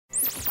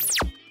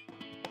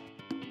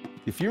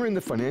If you're in the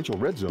financial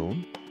red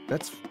zone,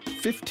 that's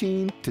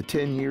 15 to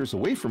 10 years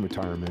away from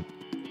retirement.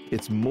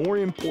 It's more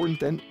important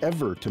than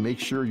ever to make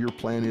sure your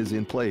plan is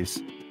in place.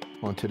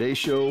 On today's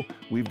show,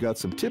 we've got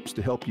some tips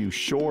to help you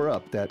shore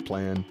up that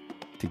plan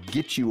to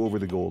get you over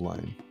the goal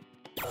line.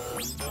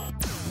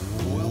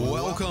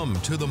 Welcome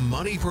to The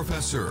Money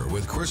Professor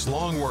with Chris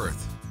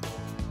Longworth.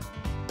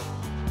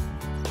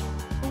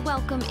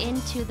 Welcome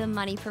into The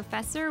Money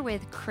Professor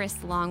with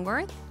Chris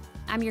Longworth.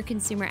 I'm your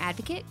consumer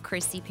advocate,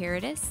 Chrissy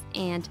Paradis,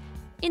 and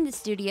in the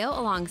studio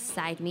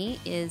alongside me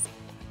is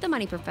the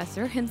Money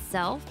Professor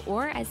himself,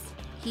 or as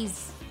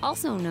he's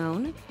also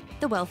known,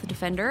 the Wealth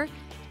Defender,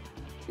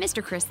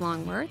 Mr. Chris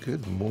Longworth.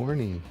 Good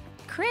morning.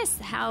 Chris,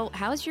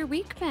 how's your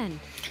week been?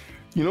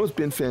 You know, it's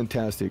been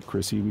fantastic,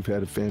 Chrissy. We've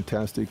had a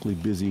fantastically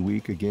busy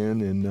week again,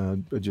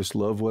 and I just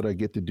love what I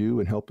get to do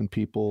and helping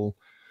people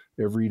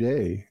every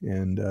day.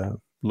 And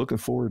looking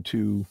forward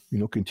to,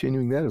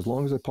 continuing that as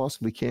long as I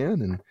possibly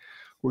can. And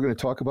we're going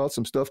to talk about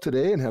some stuff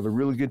today and have a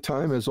really good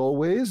time as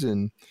always.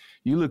 And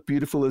you look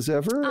beautiful as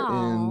ever.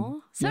 Oh,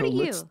 and so do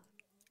you.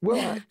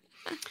 Well,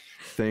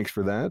 thanks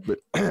for that. But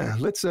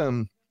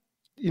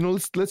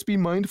let's be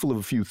mindful of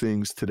a few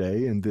things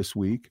today and this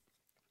week.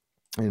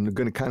 And we're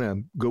going to kind of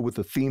go with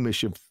the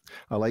theme-ish of,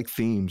 I like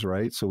themes,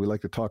 right? So we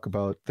like to talk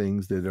about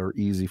things that are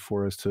easy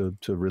for us to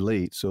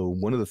relate. So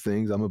one of the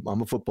things,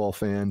 I'm a football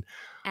fan.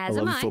 As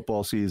I love am the I.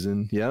 football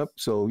season. Yep.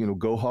 So,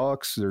 go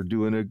Hawks. They're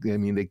doing it. I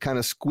mean, they kind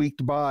of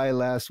squeaked by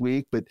last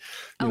week, but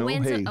A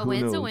win's hey, a who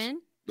win's knows? a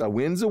win. A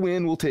win's a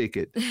win. We'll take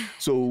it.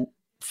 So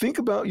think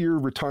about your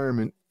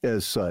retirement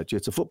as such.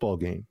 It's a football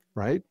game,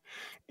 right?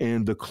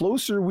 And the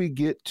closer we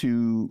get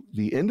to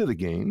the end of the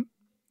game,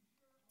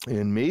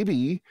 and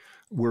maybe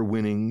we're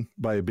winning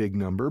by a big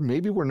number,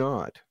 maybe we're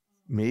not.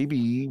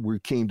 Maybe we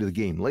came to the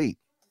game late.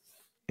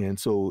 And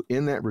so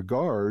in that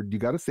regard, you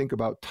got to think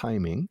about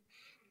timing.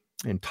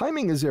 And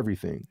timing is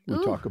everything.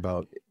 We talk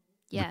about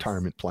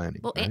retirement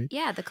planning. Well, right?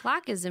 the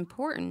clock is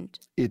important.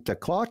 The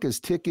clock is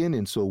ticking.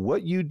 And so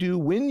what you do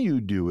when you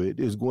do it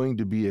is going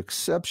to be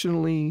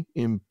exceptionally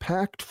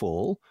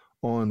impactful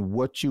on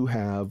what you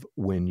have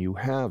when you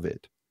have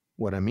it.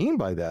 What I mean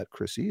by that,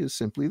 Chrissy, is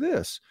simply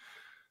this.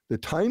 The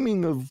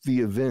timing of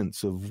the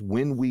events of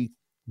when we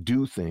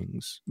do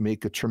things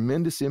make a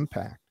tremendous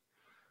impact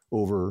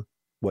over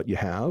what you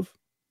have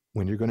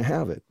when you're going to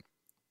have it.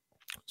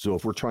 So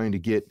if we're trying to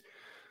get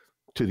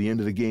to the end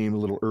of the game a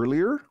little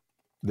earlier,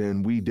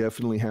 then we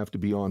definitely have to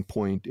be on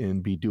point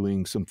and be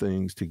doing some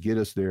things to get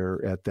us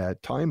there at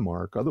that time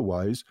mark.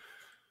 Otherwise,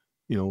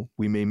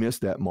 we may miss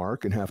that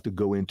mark and have to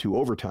go into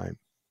overtime,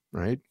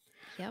 right?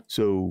 Yep.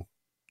 So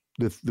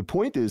the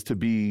point is to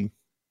be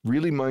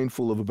really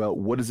mindful of about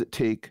what does it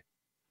take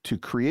to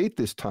create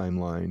this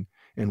timeline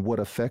and what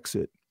affects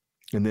it.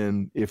 And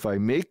then if I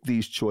make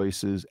these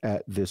choices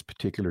at this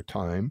particular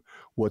time,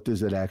 what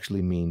does it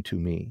actually mean to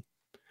me?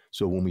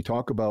 So when we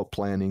talk about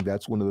planning,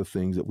 that's one of the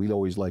things that we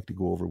always like to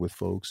go over with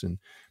folks and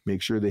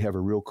make sure they have a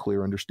real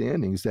clear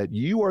understanding is that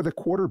you are the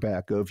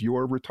quarterback of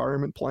your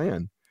retirement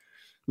plan.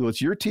 So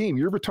it's your team.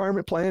 Your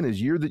retirement plan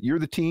is you're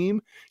the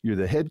team, you're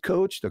the head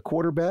coach, the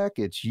quarterback,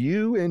 it's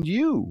you and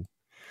you.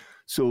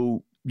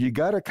 So you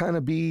got to kind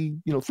of be,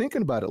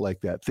 thinking about it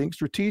like that. Think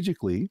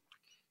strategically.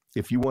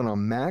 If you want to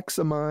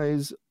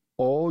maximize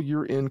all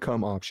your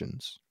income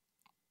options,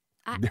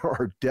 there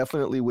are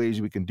definitely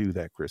ways we can do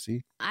that,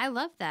 Chrissy. I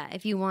love that.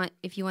 If you want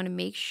to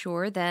make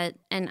sure that,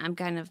 and I'm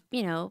kind of,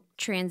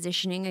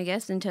 transitioning, I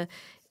guess,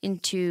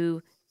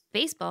 into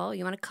baseball,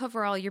 you want to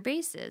cover all your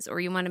bases, or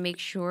you want to make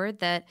sure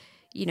that,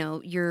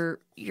 you're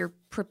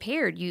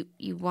prepared. You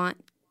want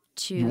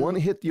to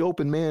hit the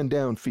open man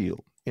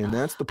downfield. And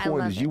that's the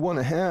point is you want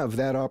to have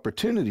that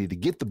opportunity to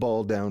get the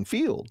ball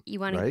downfield.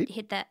 You want to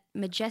hit that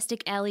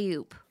majestic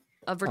alley-oop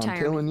of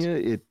retirement. I'm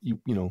telling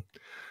you,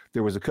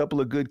 there was a couple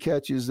of good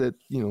catches that,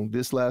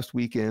 this last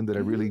weekend that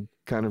I really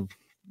kind of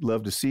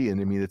love to see.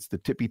 And I mean, it's the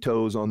tippy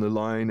toes on the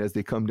line as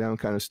they come down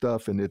kind of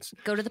stuff. And it's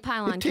go to the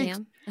pylon,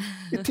 Cam.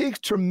 It takes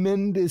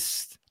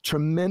tremendous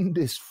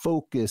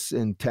focus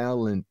and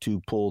talent to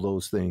pull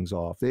those things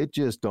off. It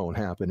just don't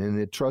happen.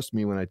 And trust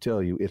me when I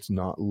tell you, it's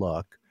not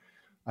luck.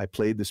 I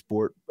played the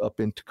sport up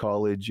into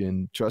college,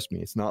 and trust me,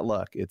 it's not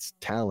luck, it's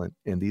talent.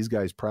 And these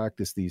guys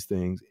practice these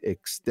things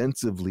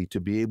extensively to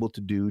be able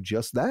to do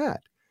just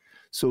that.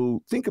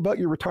 So think about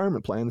your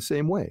retirement plan the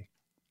same way.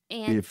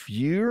 And if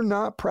you're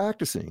not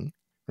practicing,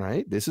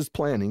 right, this is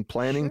planning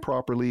sure.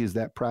 Properly is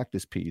that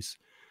practice piece.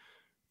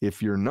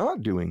 If you're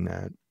not doing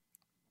that,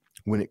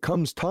 when it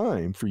comes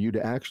time for you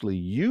to actually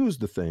use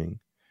the thing,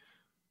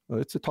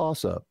 it's a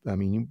toss-up. I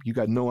mean, you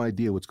got no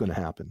idea what's going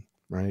to happen,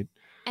 right?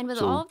 And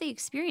with all of the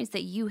experience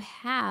that you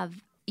have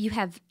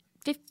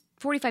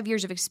 45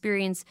 years of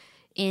experience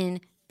in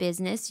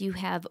business. You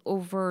have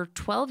over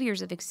 12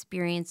 years of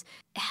experience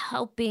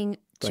helping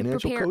to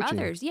prepare coaching.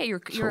 Others. Yeah, you're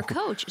a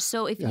coach.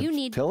 So if you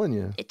need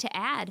to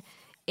add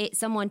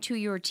someone to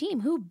your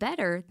team, who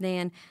better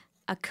than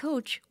a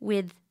coach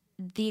with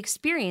the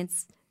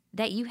experience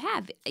that you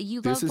have? You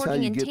love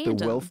working in tandem.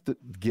 This is how you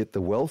get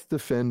the Wealth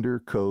Defender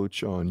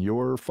coach on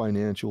your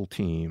financial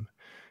team.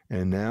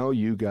 And now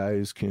you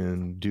guys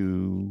can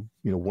do,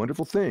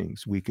 wonderful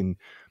things.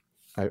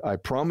 I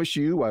promise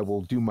you, I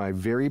will do my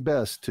very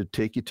best to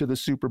take you to the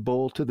Super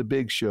Bowl, to the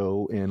big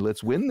show, and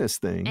let's win this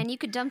thing. And you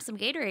could dump some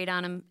Gatorade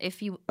on him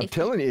I'm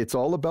telling you, it's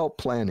all about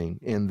planning.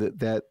 And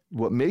that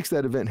what makes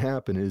that event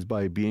happen is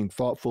by being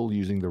thoughtful,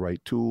 using the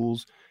right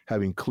tools,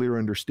 having clear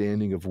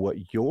understanding of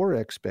what your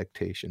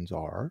expectations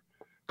are.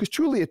 Because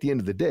truly, at the end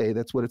of the day,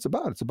 that's what it's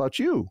about. It's about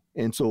you.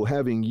 And so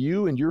having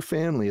you and your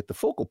family at the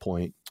focal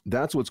point,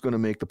 that's what's going to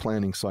make the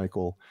planning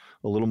cycle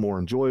a little more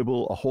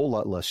enjoyable, a whole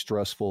lot less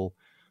stressful.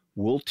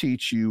 We'll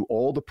teach you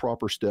all the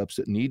proper steps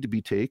that need to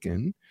be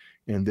taken,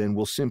 and then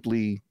we'll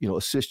simply,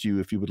 assist you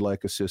if you would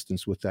like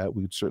assistance with that.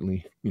 We would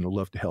certainly,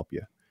 love to help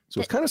you.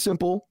 So it's kind of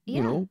simple,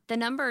 The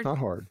number not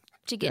hard.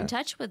 to get in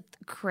touch with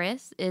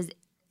Chris is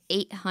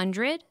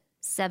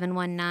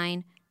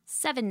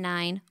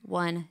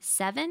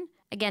 800-719-7917.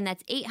 Again,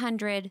 that's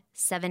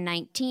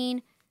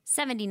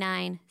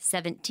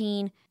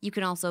 800-719-7917. You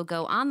can also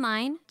go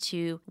online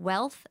to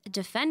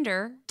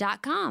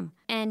wealthdefender.com.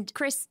 And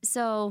Chris,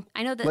 so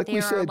I know that like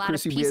there are a lot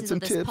Chrissy, of pieces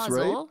of this tips,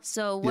 puzzle. Right?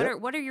 So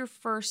what are your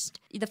first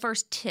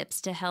tips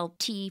to help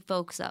tee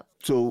folks up?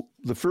 So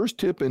the first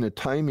tip in a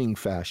timing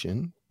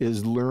fashion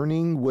is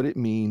learning what it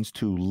means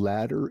to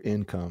ladder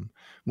income.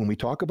 When we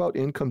talk about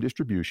income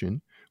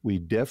distribution, we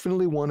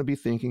definitely want to be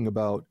thinking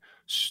about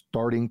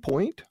starting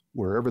point,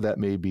 wherever that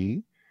may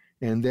be,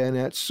 and then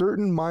at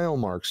certain mile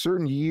marks,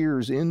 certain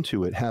years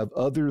into it, have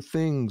other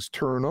things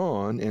turn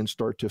on and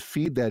start to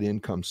feed that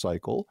income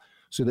cycle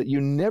so that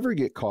you never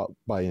get caught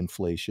by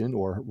inflation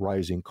or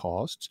rising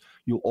costs.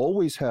 You'll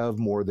always have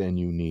more than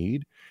you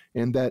need.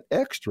 And that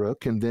extra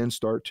can then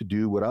start to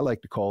do what I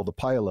like to call the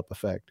pile-up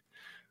effect.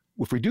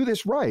 If we do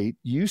this right,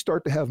 you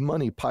start to have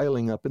money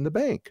piling up in the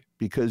bank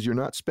because you're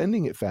not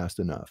spending it fast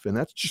enough. And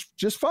that's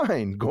just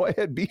fine. Go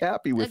ahead, be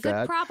happy with that. A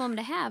good problem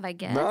to have, I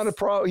guess. Not a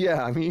problem.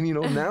 Yeah. I mean,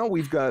 now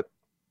we've got,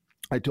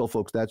 I tell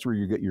folks, that's where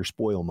you get your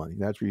spoil money.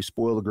 That's where you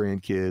spoil the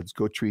grandkids,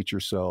 go treat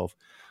yourself,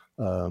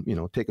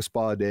 take a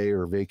spa day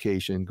or a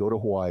vacation, go to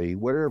Hawaii,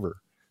 whatever.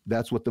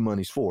 That's what the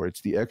money's for.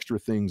 It's the extra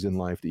things in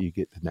life that you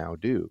get to now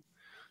do.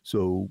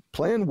 So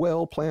plan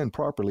well, plan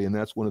properly, and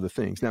that's one of the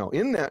things. Now,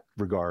 in that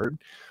regard,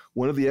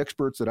 one of the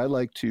experts that I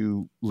like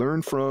to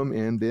learn from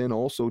and then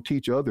also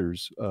teach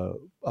others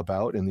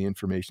about and the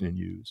information and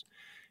use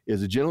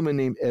is a gentleman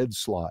named Ed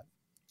Slott.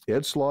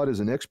 Ed Slott is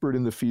an expert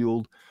in the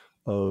field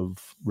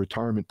of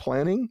retirement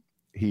planning.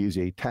 He's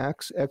a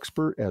tax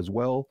expert as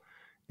well,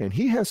 and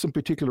he has some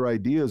particular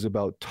ideas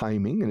about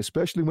timing, and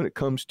especially when it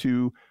comes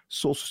to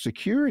Social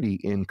Security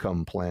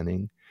income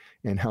planning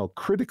and how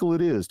critical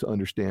it is to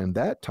understand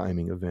that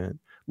timing event.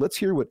 Let's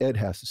hear what Ed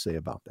has to say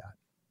about that.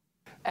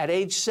 At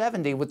age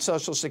 70 with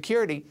Social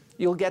Security,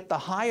 you'll get the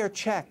higher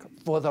check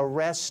for the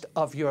rest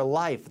of your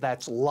life.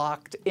 That's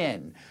locked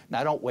in.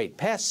 Now, don't wait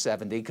past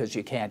 70 because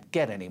you can't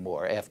get any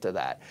more after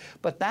that.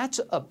 But that's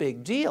a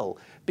big deal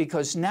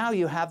because now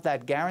you have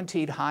that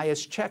guaranteed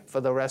highest check for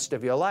the rest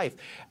of your life.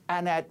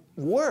 And at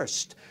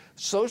worst,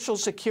 Social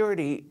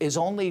Security is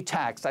only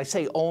taxed, I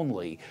say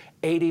only,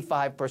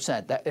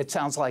 85%. It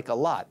sounds like a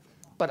lot.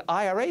 But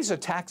IRAs are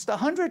taxed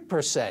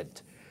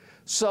 100%.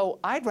 So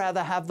I'd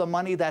rather have the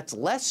money that's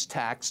less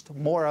taxed,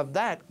 more of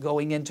that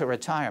going into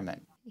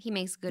retirement. He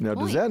makes a good point.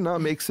 Now, does that not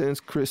make sense,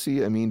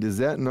 Chrissy? I mean, does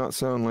that not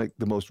sound like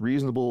the most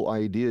reasonable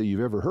idea you've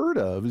ever heard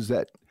of? Is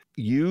that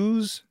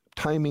use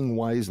timing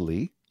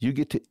wisely, you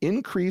get to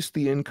increase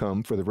the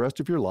income for the rest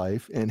of your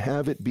life and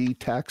have it be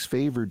tax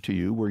favored to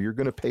you where you're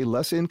going to pay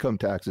less income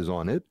taxes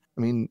on it.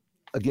 I mean,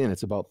 again,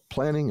 it's about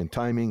planning and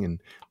timing,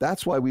 and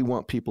that's why we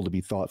want people to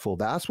be thoughtful.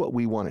 That's what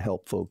we want to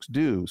help folks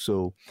do.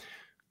 So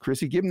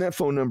Chrissy, give them that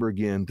phone number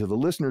again to the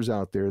listeners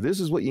out there.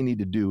 This is what you need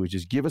to do is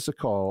just give us a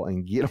call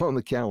and get on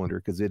the calendar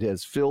because it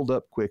has filled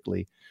up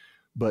quickly.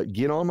 But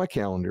get on my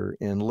calendar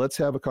and let's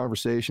have a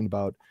conversation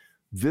about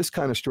this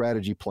kind of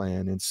strategy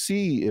plan and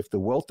see if the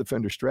Wealth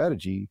Defender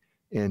strategy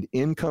and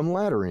income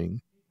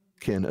laddering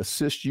can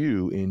assist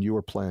you in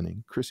your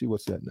planning. Chrissy,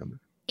 what's that number?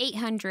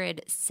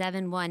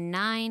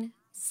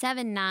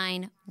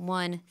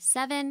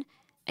 800-719-7917.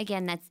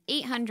 Again, that's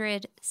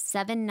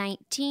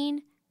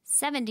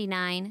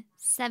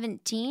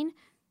 800-719-7917,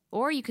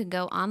 or you can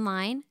go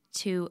online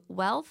to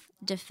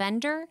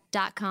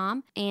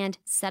wealthdefender.com and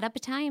set up a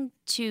time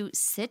to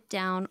sit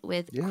down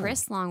with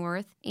Chris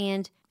Longworth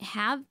and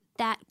have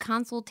that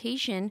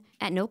consultation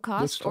at no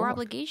cost or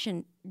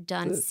obligation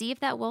done. Good. See if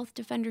that Wealth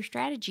Defender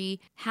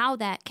strategy, how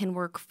that can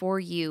work for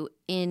you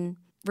in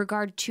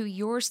regard to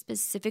your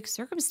specific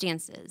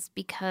circumstances.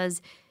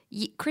 Because,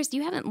 Chris,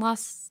 you haven't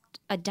lost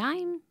a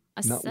dime.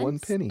 Not one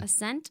penny. A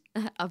cent?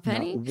 A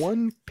penny? Not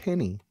one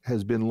penny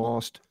has been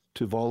lost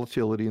to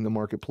volatility in the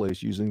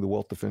marketplace using the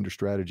Wealth Defender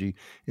strategy.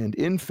 And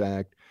in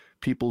fact,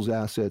 people's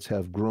assets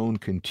have grown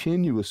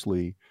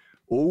continuously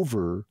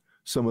over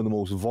some of the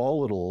most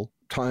volatile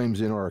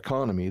times in our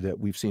economy that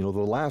we've seen. Over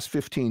the last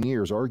 15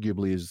 years,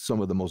 arguably, is some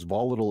of the most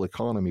volatile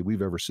economy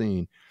we've ever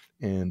seen.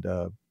 And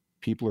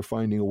people are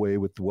finding a way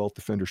with the Wealth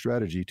Defender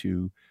strategy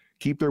to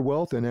keep their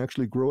wealth and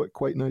actually grow it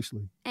quite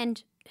nicely.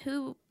 And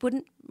who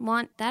wouldn't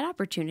want that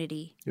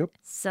opportunity? Yep.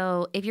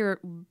 So if you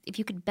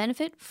could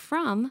benefit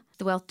from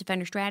the Wealth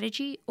Defender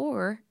strategy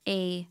or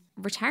a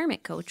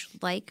retirement coach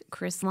like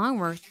Chris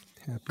Longworth,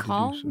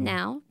 call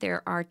now.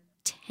 There are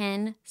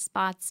 10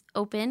 spots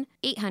open.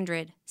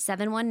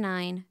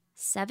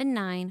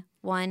 800-719-7917.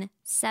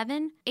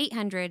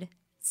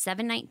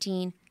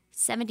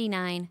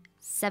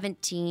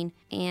 800-719-7917.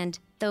 And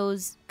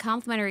those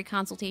complimentary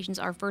consultations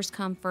are first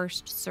come,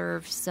 first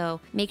served. So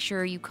make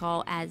sure you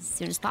call as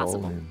soon as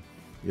possible.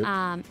 Yep.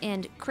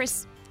 And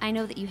Chris, I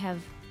know that you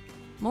have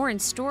more in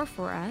store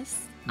for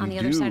us on We the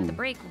other side of do. the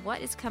break.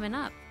 What is coming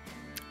up?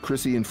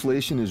 Chrissy,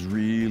 inflation is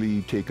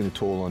really taking a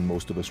toll on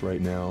most of us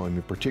right now. I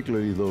mean,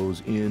 particularly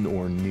those in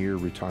or near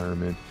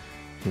retirement.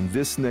 In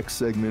this next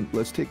segment,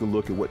 let's take a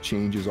look at what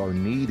changes are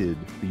needed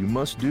that you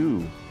must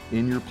do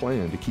in your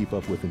plan to keep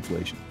up with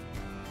inflation.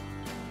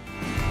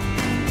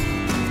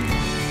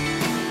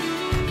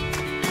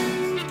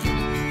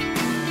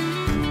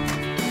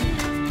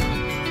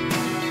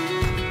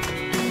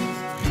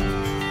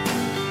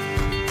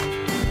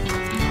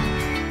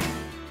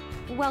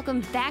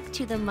 Welcome back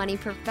to The Money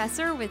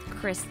Professor with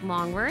Chris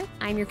Longworth.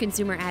 I'm your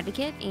consumer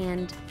advocate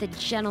and the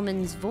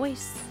gentleman's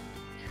voice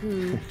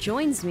who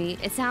joins me.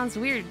 It sounds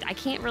weird. I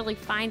can't really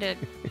find a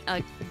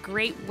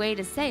great way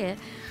to say it,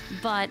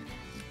 but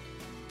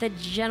the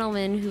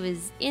gentleman who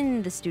is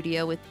in the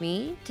studio with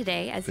me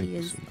today, as he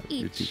is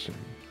each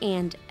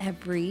and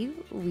every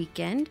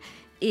weekend,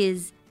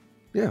 is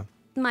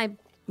my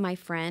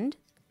friend,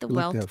 the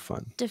Wealth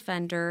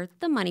Defender,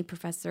 the Money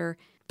Professor,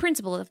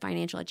 principal of the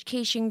Financial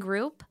Education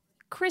Group,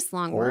 Chris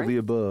Longworth. All the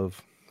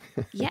above.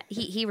 Yeah,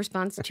 he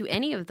responds to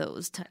any of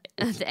those.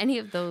 Any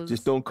of those.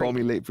 Just don't call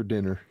me late for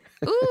dinner.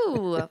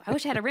 Ooh, I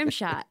wish I had a rim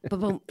shot.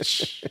 Ba-boom.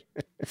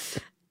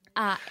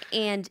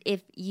 And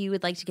if you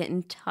would like to get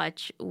in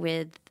touch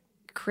with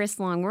Chris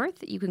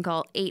Longworth, you can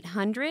call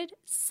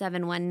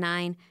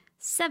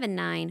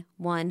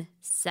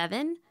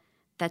 800-719-7917.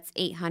 That's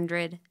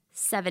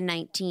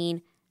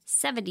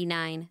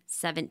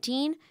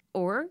 800-719-7917.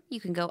 Or you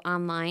can go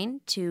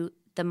online to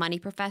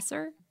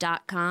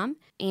themoneyprofessor.com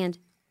and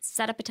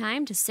set up a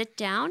time to sit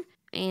down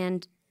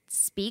and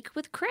speak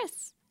with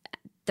Chris,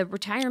 the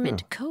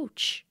retirement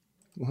coach.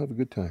 We'll have a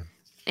good time.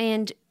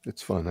 And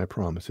it's fun. I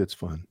promise. It's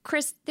fun.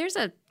 Chris, there's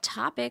a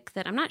topic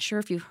that I'm not sure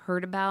if you've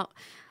heard about,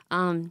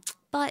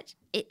 but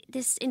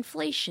this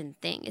inflation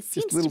thing, it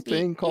seems just a little to be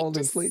thing called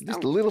inflation.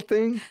 Just a little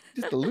thing.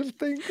 Just a little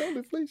thing called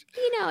inflation.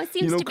 You know, it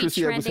seems to be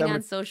Chrissy, trending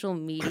on social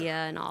media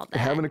and all that.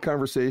 Having a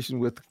conversation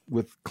with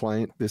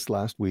client this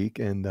last week,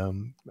 and I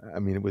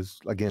mean, it was,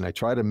 again, I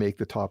try to make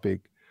the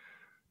topic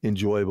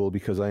enjoyable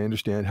because I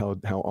understand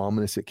how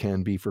ominous it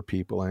can be for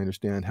people. I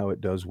understand how it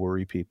does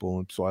worry people.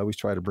 And so I always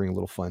try to bring a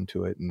little fun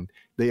to it. And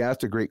they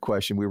asked a great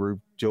question. We were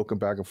joking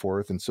back and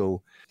forth. And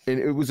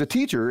it was a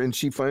teacher, and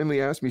she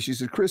finally asked me, she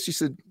said, Chris, she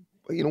said,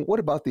 what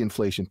about the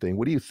inflation thing?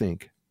 What do you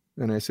think?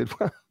 And I said,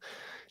 well,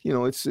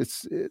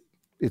 it's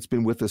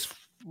been with us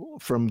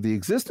from the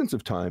existence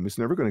of time. It's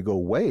never going to go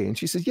away. And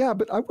she said, yeah,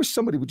 but I wish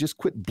somebody would just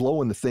quit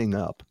blowing the thing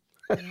up.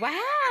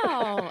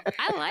 Wow,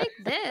 I like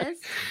this.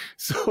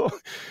 So,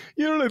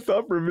 I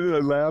thought for a minute, I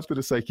laughed, and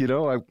it's like,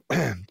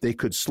 they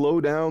could slow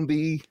down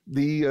the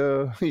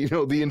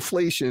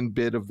inflation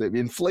bit of the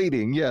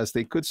inflating. Yes,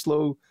 they could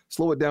slow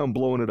it down,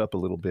 blowing it up a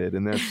little bit.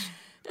 And that's,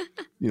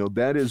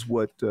 that is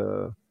what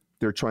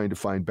they're trying to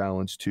find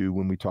balance to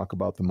when we talk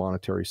about the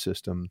monetary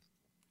system.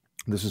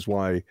 This is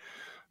why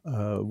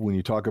when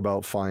you talk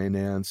about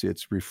finance,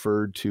 it's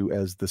referred to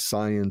as the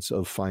science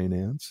of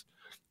finance.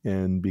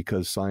 And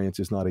because science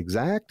is not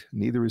exact,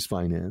 neither is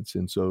finance.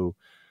 And so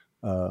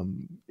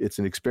it's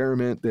an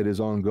experiment that is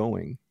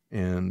ongoing,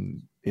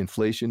 and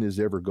inflation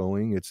is ever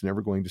going. It's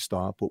never going to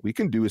stop. What we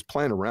can do is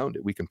plan around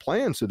it. We can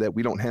plan so that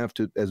we don't have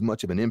to as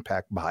much of an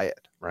impact by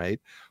it, right?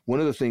 One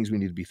of the things we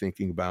need to be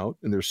thinking about,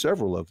 and there's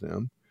several of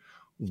them,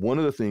 one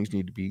of the things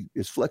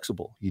is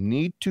flexible. You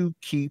need to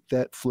keep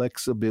that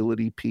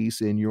flexibility piece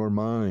in your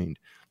mind.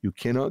 You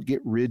cannot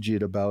get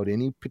rigid about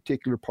any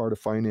particular part of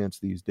finance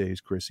these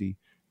days, Chrissy.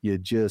 You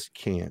just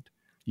can't.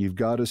 You've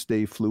got to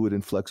stay fluid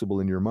and flexible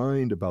in your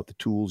mind about the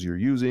tools you're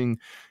using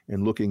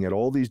and looking at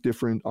all these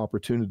different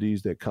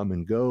opportunities that come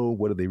and go.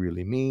 What do they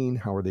really mean?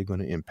 How are they going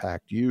to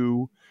impact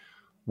you?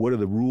 What are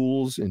the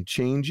rules and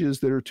changes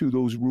that are to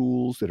those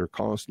rules that are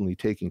constantly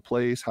taking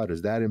place? How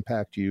does that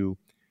impact you?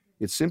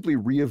 It's simply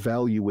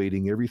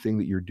reevaluating everything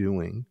that you're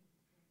doing.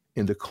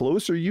 And the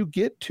closer you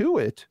get to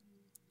it,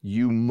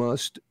 you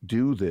must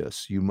do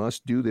this. You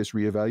must do this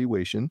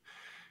reevaluation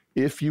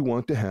if you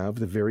want to have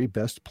the very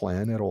best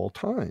plan at all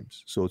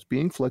times. So it's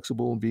being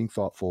flexible and being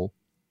thoughtful.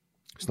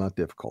 It's not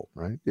difficult,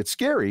 right? It's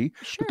scary,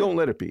 Sure. But don't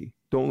let it be.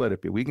 Don't let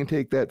it be. We can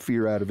take that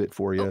fear out of it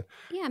for you.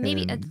 Yeah,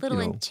 maybe and, a little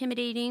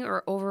intimidating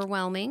or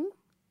overwhelming.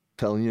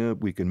 Telling you,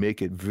 we can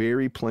make it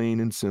very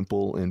plain and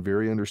simple and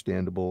very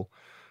understandable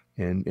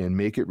and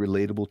make it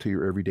relatable to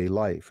your everyday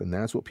life. And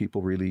that's what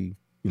people really,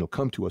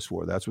 come to us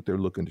for. That's what they're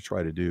looking to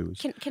try to do.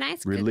 Is can I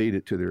ask relate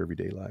it to their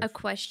everyday life. A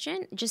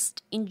question,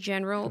 just in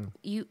general,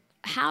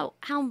 How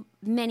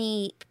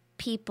many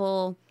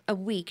people a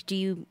week do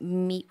you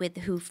meet with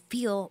who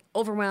feel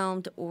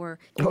overwhelmed or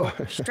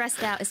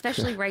stressed out,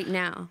 especially right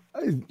now?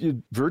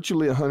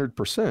 Virtually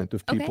 100%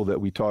 of people that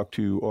we talk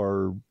to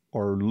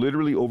are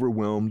literally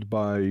overwhelmed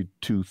by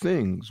two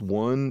things.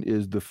 One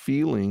is the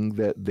feeling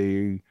that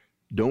they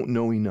don't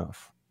know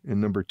enough.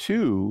 And number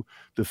two,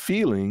 the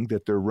feeling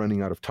that they're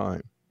running out of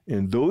time.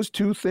 And those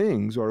two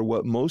things are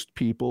what most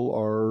people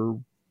are,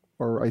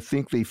 I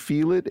think they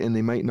feel it and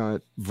they might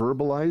not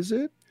verbalize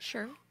it.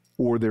 Sure.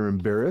 Or they're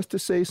embarrassed to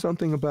say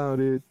something about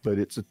it, but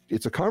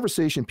it's a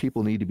conversation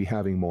people need to be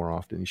having more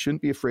often. You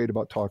shouldn't be afraid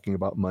about talking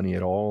about money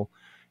at all.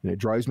 And it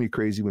drives me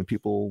crazy when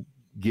people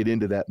get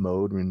into that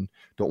mode and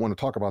don't want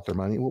to talk about their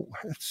money. Well,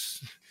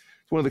 it's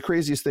one of the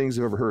craziest things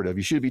I've ever heard of.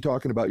 You should be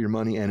talking about your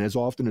money and as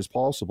often as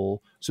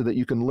possible so that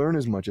you can learn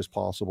as much as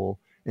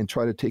possible and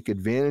try to take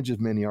advantage of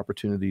many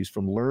opportunities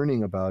from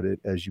learning about it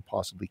as you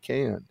possibly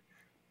can.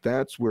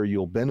 That's where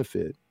you'll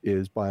benefit,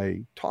 is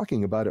by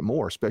talking about it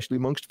more, especially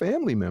amongst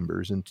family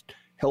members, and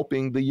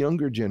helping the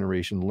younger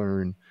generation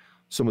learn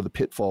some of the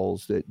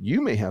pitfalls that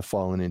you may have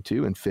fallen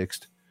into and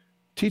fixed.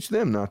 Teach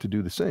them not to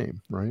do the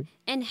same, right?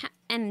 And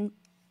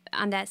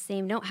on that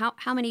same note,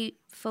 how many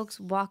folks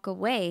walk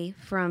away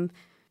from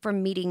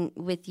meeting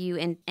with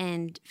you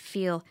and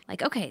feel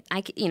like, okay,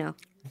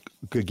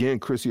 Again,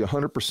 Chrissy,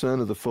 100%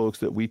 of the folks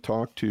that we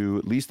talk to,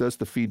 at least that's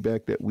the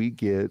feedback that we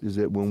get, is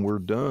that when we're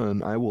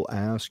done, I will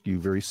ask you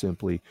very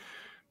simply,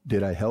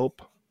 did I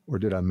help or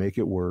did I make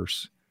it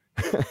worse?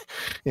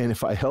 And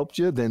if I helped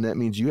you, then that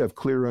means you have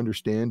clear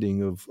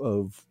understanding of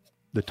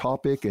the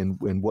topic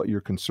and what your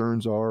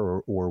concerns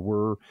are or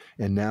were.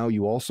 And now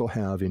you also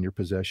have in your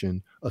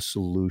possession a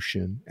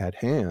solution at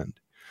hand.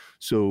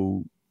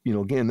 So,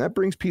 again, that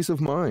brings peace of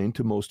mind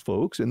to most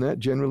folks, and that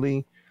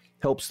generally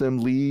helps them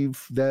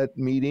leave that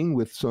meeting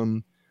with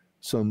some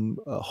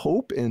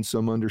hope and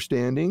some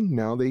understanding.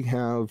 Now they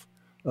have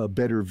a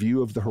better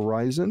view of the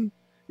horizon.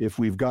 If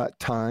we've got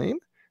time,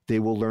 they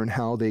will learn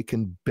how they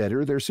can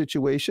better their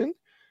situation.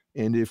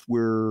 And if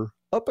we're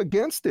up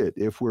against it,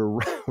 if we're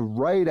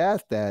right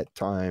at that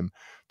time,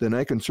 then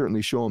I can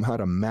certainly show them how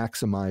to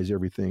maximize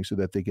everything so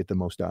that they get the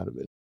most out of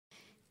it.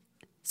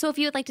 So if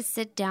you would like to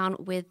sit down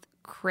with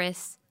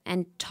Chris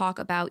and talk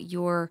about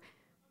your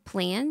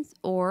plans,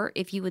 or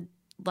if you would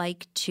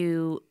like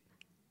to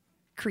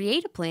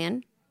create a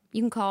plan,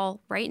 you can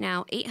call right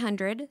now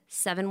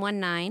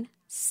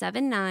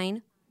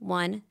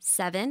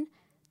 800-719-7917.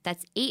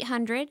 That's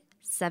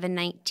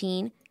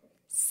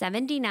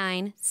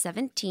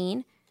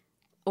 800-719-7917.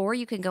 Or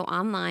you can go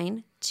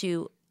online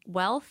to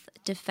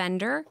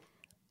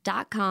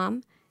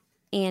wealthdefender.com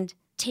and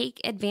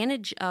take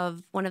advantage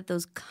of one of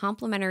those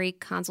complimentary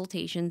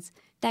consultations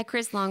that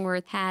Chris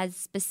Longworth has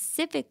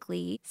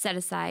specifically set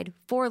aside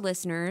for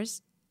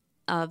listeners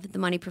of The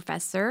Money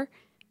Professor.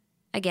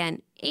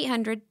 Again,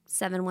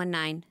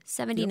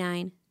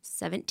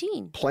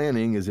 800-719-7917.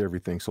 Planning is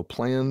everything. So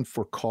plan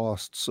for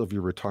costs of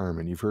your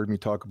retirement. You've heard me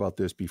talk about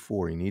this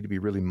before. You need to be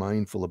really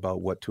mindful about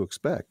what to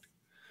expect.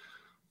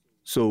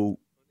 So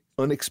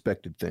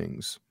unexpected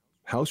things,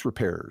 house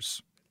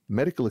repairs,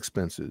 medical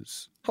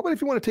expenses. How about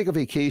if you want to take a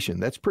vacation?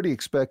 That's pretty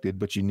expected,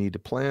 but you need to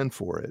plan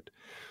for it.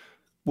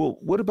 Well,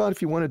 what about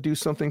if you want to do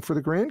something for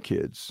the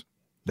grandkids?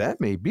 That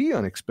may be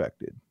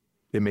unexpected.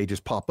 It may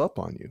just pop up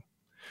on you.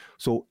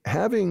 So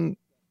having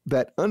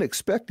that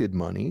unexpected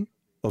money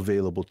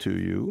available to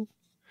you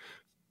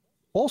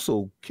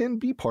also can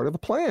be part of a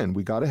plan.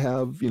 We got to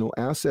have,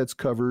 assets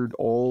covered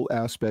all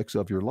aspects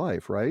of your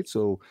life, right?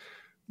 So,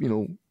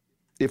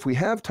 if we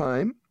have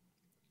time,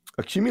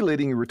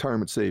 accumulating your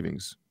retirement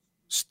savings,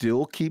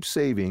 still keep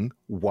saving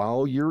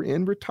while you're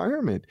in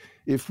retirement.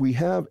 If we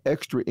have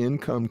extra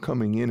income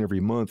coming in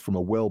every month from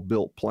a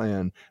well-built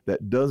plan,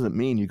 that doesn't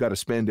mean you got to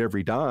spend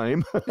every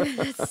dime.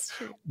 That's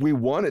true. We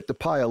want it to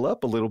pile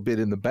up a little bit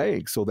in the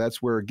bank. So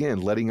that's where,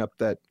 again, letting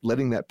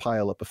that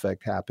pile up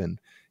effect happen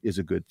is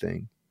a good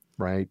thing,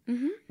 right?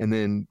 Mm-hmm. And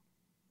then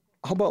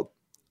how about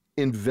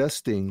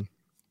investing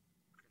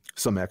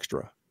some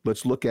extra?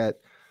 Let's look at,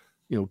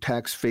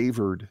 tax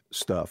favored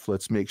stuff.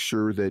 Let's make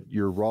sure that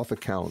your Roth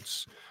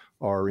accounts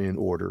are in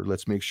order.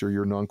 Let's make sure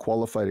your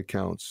non-qualified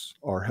accounts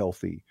are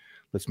healthy.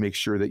 Let's make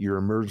sure that your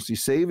emergency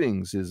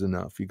savings is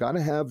enough. You got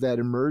to have that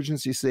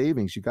emergency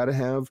savings. You got to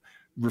have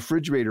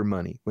refrigerator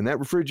money. When that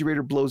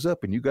refrigerator blows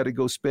up and you got to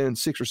go spend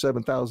 $6,000 or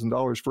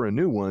 $7,000 for a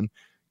new one,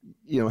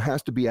 it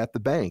has to be at the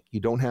bank.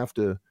 You don't want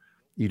to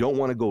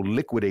go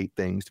liquidate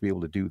things to be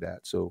able to do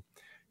that. So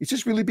it's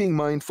just really being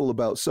mindful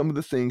about some of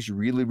the things you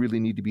really, really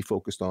need to be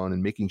focused on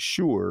and making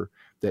sure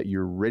that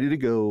you're ready to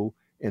go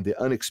and the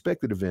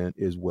unexpected event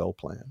is well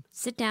planned.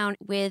 Sit down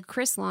with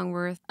Chris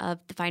Longworth of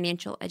the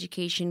Financial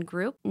Education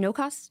Group. No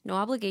cost, no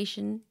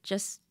obligation,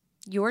 just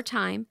your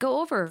time. Go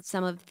over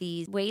some of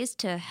the ways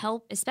to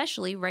help,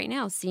 especially right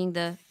now, seeing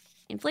the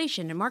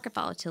inflation and market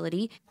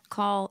volatility.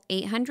 Call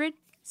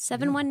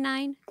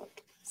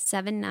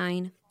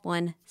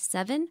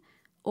 800-719-7917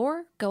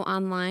 or go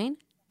online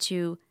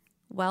to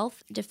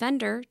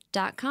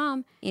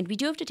wealthdefender.com. And we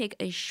do have to take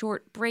a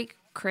short break,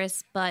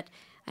 Chris, but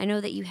I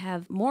know that you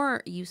have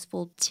more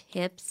useful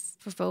tips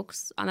for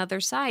folks on the other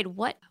side.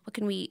 What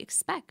can we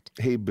expect?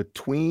 Hey,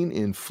 between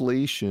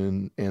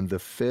inflation and the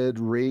Fed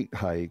rate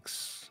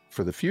hikes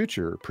for the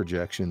future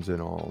projections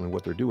and all, and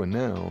what they're doing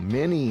now,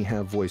 many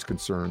have voiced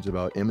concerns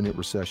about imminent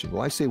recession.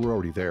 Well, I say we're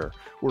already there.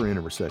 We're in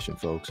a recession,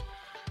 folks.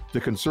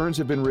 The concerns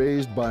have been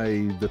raised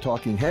by the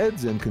talking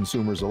heads and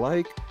consumers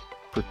alike,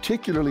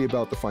 particularly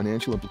about the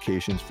financial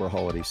implications for a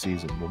holiday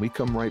season. When we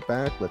come right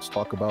back, let's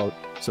talk about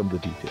some of the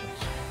details.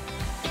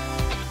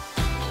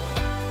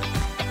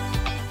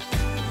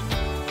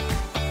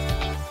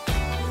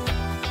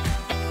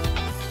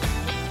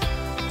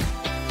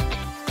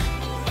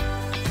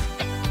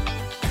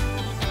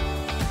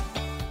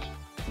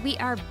 We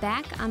are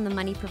back on The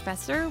Money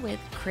Professor with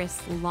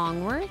Chris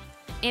Longworth,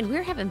 and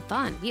we're having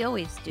fun. We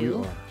always do.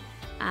 We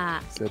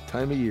are. It's that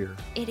time of year.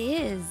 It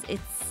is.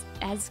 It's,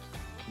 as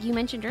you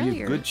mentioned earlier. You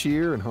have good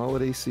cheer and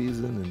holiday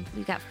season. And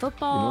we've got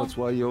football. That's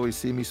why you always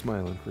see me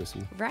smiling,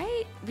 Chrissy.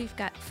 Right? We've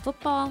got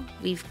football.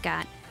 We've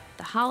got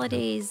the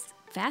holidays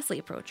fastly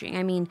approaching.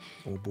 I mean,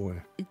 oh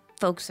boy,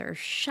 folks are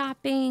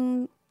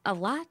shopping a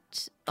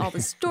lot. All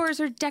the stores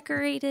are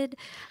decorated.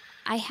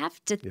 I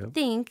have to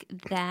think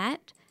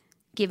that,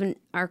 given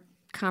our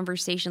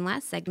conversation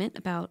last segment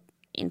about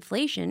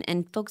inflation,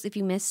 and folks, if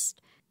you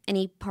missed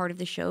any part of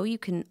the show, you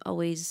can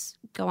always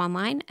go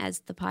online, as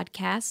the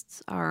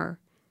podcasts are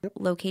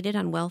located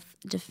on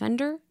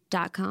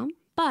wealthdefender.com.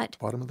 But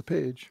bottom of the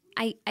page.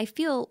 I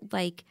feel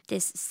like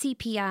this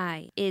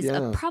CPI is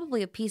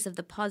probably a piece of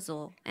the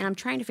puzzle, and I'm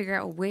trying to figure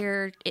out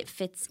where it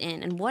fits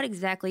in and what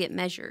exactly it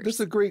measures. That's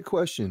a great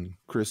question,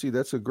 Chrissy.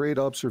 That's a great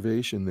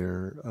observation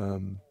there.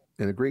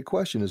 And a great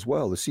question as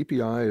well. The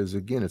CPI is,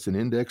 again, it's an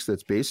index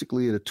that's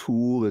basically a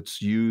tool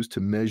that's used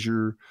to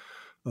measure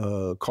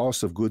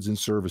costs of goods and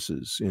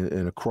services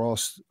and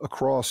across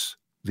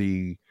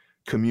the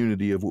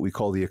community of what we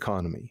call the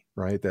economy,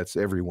 right? That's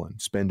everyone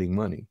spending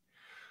money.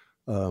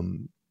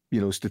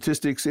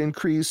 Statistics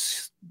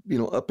increase,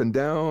 up and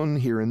down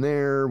here and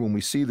there. When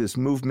we see this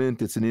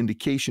movement, it's an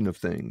indication of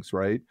things,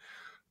 right?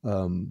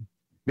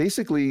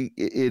 Basically,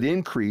 it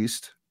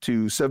increased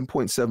to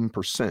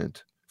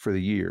 7.7% for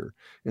the year.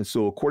 And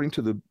so according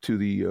to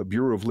the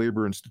Bureau of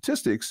Labor and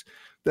Statistics,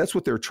 that's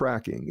what they're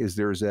tracking, is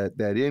there's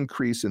that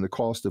increase in the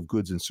cost of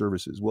goods and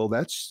services. Well,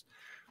 that's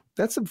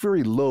a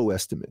very low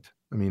estimate.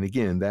 I mean,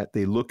 again, that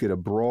they look at a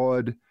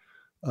broad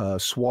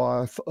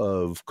swath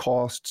of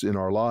costs in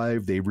our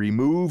life. They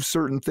remove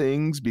certain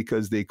things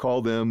because they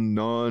call them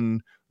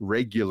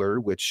non-regular,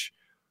 which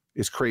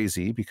is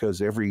crazy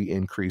because every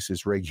increase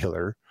is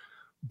regular.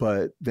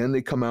 But then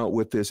they come out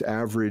with this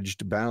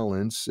averaged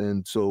balance.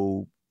 And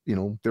so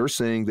they're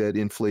saying that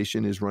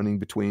inflation is running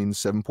between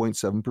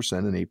 7.7%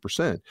 and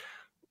 8%.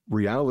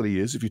 Reality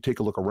is, if you take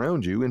a look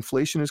around you,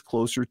 inflation is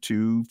closer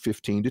to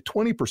 15 to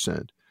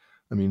 20%.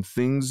 I mean,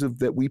 things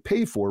that we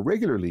pay for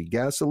regularly,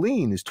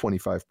 gasoline is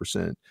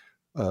 25%.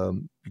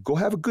 Go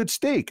have a good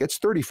steak, that's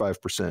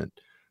 35%.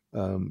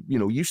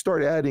 You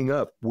start adding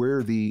up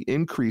where the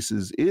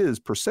increases is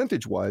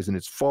percentage-wise, and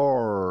it's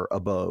far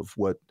above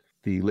what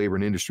the Labor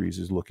and Industries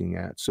is looking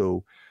at.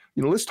 So,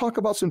 let's talk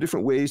about some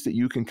different ways that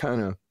you can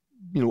kind of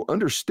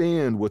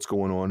understand what's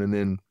going on. And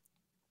then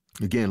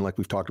again, like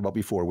we've talked about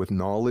before, with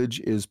knowledge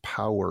is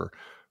power.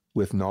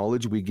 With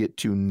knowledge, we get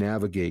to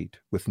navigate.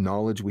 With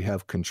knowledge, we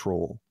have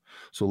control.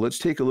 So let's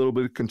take a little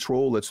bit of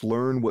control. Let's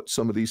learn what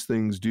some of these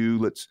things do.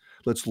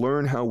 Let's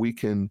learn how we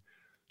can,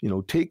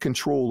 take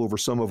control over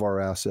some of our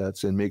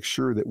assets and make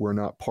sure that we're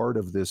not part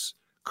of this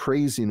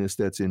craziness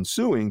that's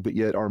ensuing, but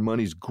yet our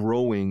money's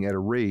growing at a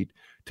rate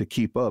to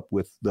keep up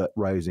with that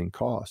rising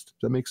cost.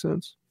 Does that make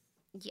sense?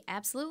 Yeah,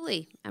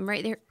 absolutely. I'm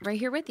right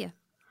here with you.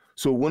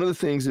 So one of the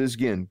things is,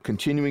 again,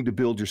 continuing to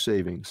build your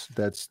savings.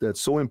 That's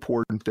so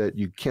important that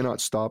you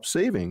cannot stop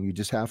saving. You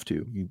just have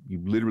to.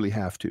 You literally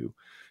have to.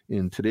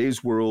 In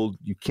today's world,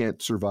 you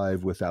can't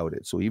survive without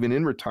it. So even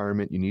in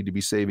retirement, you need to be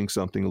saving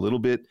something a little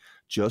bit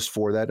just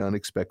for that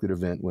unexpected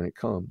event when it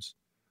comes.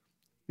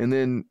 And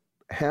then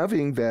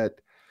having that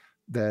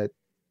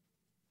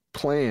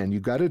plan,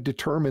 you've got to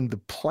determine the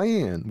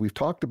plan. We've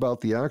talked about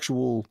the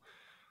actual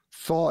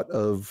thought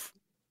of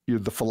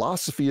the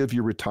philosophy of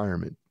your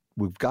retirement.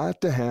 We've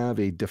got to have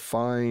a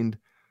defined,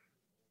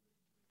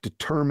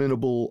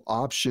 determinable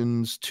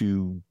options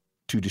to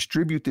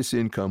distribute this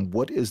income.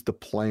 What is the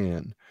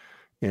plan?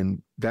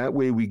 And that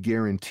way we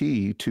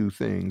guarantee two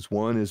things.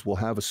 One is we'll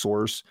have a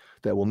source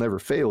that will never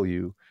fail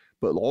you,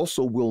 but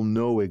also we'll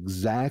know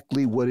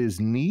exactly what is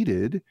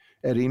needed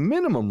at a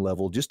minimum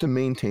level just to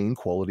maintain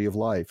quality of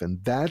life.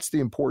 And that's the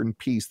important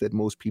piece that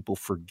most people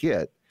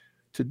forget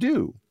to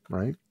do,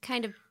 right?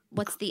 Kind of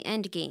what's the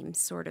end game,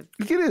 sort of.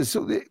 It is.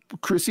 So,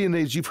 Chrissy, and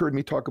as you've heard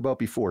me talk about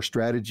before,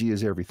 strategy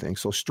is everything.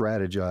 So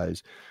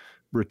strategize.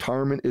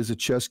 Retirement is a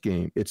chess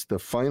game. It's the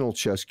final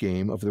chess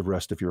game of the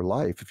rest of your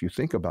life, if you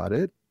think about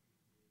it,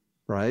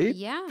 right?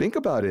 Yeah. Think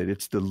about it.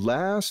 It's the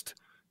last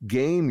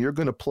game you're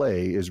going to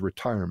play is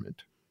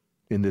retirement.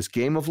 In this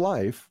game of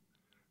life,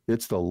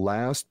 it's the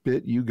last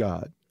bit you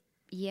got.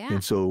 Yeah.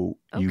 And so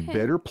you Okay.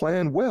 better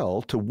plan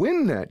well to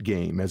win that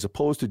game as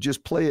opposed to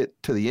just play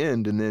it to the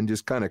end and then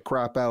just kind of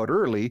crap out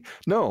early.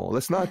 No,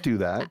 let's not do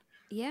that.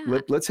 Yeah.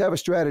 Let's have a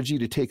strategy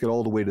to take it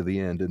all the way to the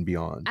end and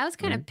beyond. I was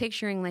kind of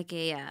picturing like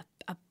a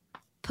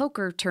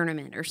poker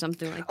tournament or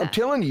something like that. I'm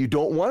telling you, you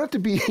don't want it to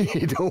be.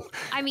 You don't.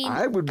 I mean,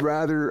 I would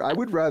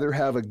rather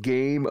have a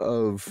game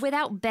of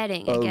without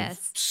betting, I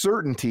guess.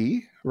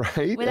 certainty,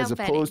 right, Without as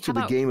betting. opposed to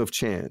the game of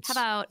chance.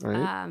 How about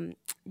right?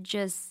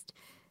 just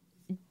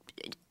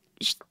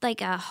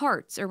like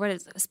hearts or what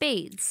is it?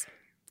 Spades,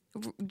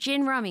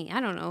 gin rummy? I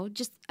don't know.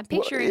 Just I'm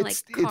picturing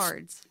like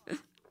cards.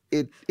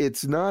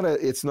 It's not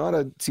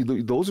a. See,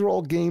 those are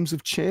all games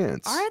of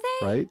chance. Are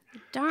they? Right.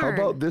 Darn. How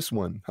about this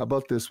one?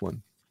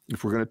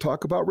 If we're going to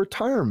talk about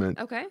retirement,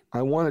 okay,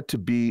 I want it to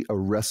be a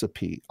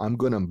recipe. I'm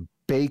going to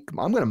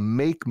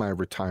make my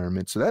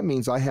retirement. So that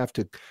means I have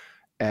to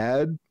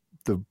add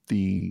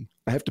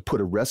I have to put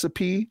a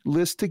recipe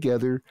list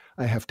together.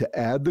 I have to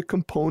add the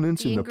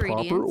components in the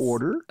proper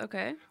order.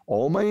 Okay.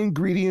 All my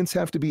ingredients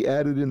have to be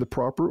added in the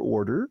proper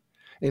order.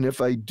 And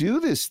if I do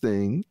this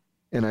thing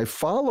and I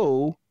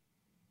follow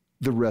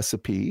the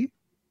recipe,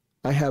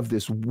 I have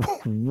this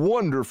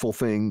wonderful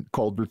thing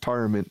called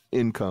retirement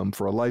income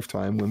for a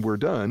lifetime when we're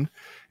done.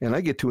 And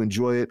I get to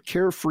enjoy it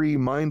carefree,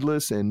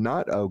 mindless, and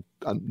not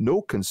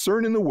no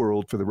concern in the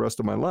world for the rest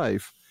of my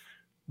life.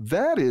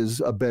 That is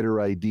a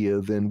better idea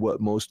than what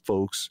most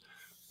folks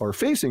are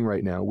facing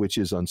right now, which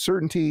is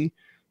uncertainty,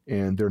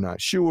 and they're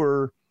not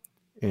sure.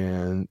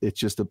 And it's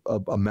just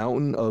a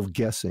mountain of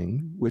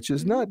guessing, which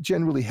is not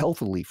generally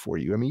healthily for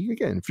you. I mean,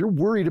 again, if you're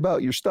worried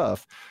about your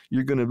stuff,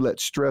 you're going to let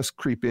stress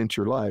creep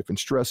into your life, and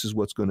stress is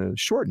what's going to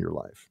shorten your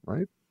life,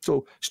 right?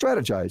 So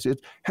strategize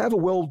it. Have a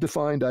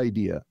well-defined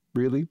idea,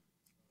 really.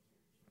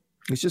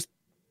 You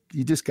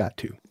just got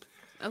to.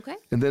 Okay.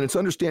 And then it's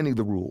understanding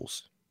the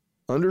rules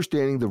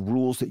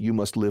that you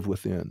must live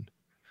within.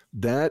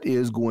 That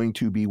is going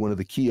to be one of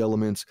the key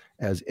elements,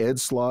 as Ed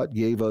Slott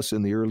gave us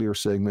in the earlier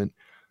segment.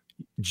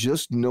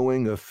 Just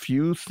knowing a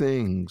few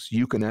things,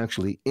 you can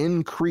actually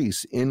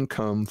increase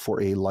income for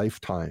a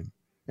lifetime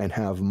and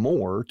have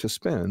more to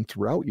spend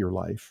throughout your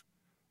life.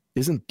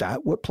 Isn't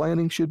that what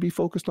planning should be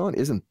focused on?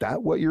 Isn't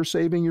that what you're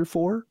saving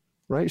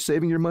right?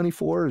 Saving your money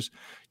for is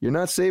you're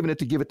not saving it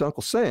to give it to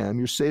Uncle Sam.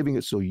 You're saving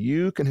it so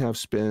you can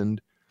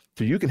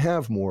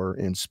have more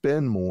and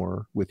spend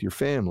more with your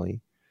family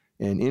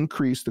and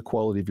increase the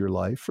quality of your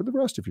life for the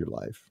rest of your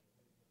life.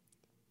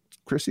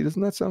 Chrissy,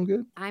 doesn't that sound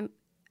good? I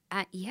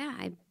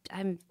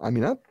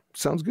mean, that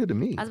sounds good to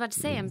me. I was about to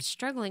say, I'm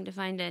struggling to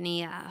find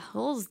any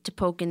holes to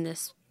poke in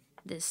this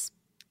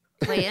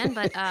plan,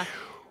 but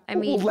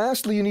well,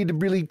 lastly, you need to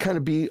really kind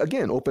of be,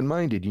 again,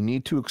 open-minded. You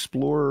need to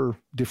explore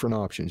different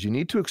options. You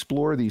need to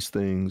explore these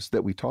things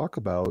that we talk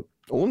about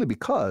only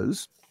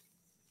because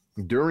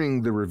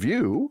during the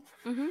review,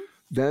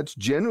 that's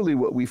generally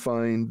what we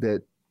find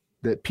that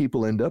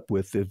people end up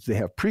with. Is they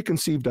have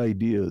preconceived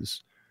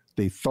ideas.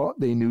 They thought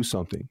they knew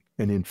something.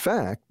 And in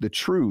fact, the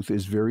truth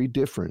is very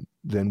different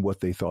than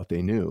what they thought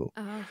they knew.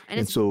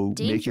 And so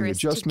making dangerous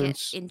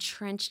adjustments, to get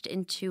entrenched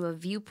into a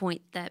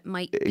viewpoint that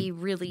might be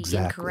really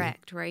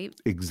incorrect, right?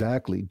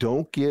 Exactly.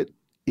 Don't get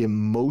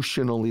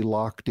emotionally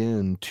locked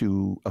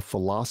into a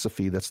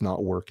philosophy that's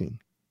not working.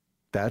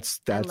 That's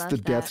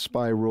the death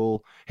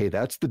spiral. Hey,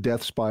 that's the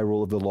death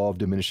spiral of the law of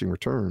diminishing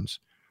returns.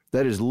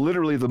 That is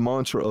literally the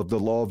mantra of the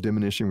law of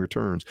diminishing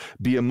returns.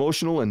 Be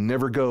emotional and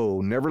never go,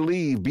 never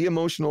leave. Be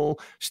emotional,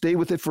 stay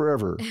with it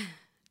forever.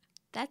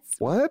 That's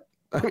what?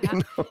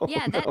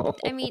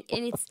 I mean,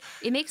 and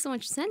it makes so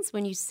much sense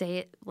when you say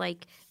it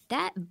like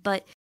that.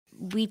 But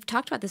we've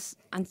talked about this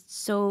on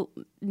so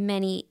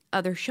many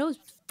other shows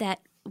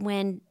that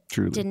when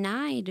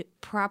denied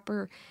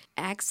proper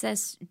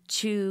access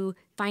to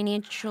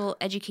financial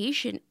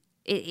education,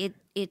 it's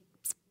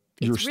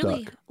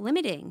really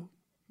limiting.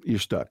 You're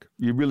stuck.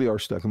 You really are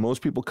stuck. And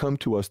most people come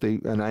to us,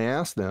 and I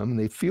ask them, and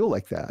they feel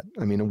like that.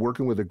 I mean, I'm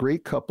working with a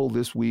great couple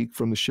this week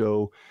from the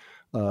show.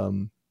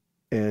 And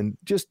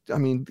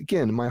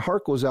again, my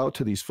heart goes out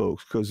to these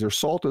folks because they're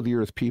salt of the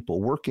earth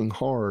people working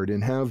hard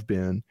and have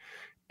been.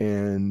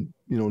 And,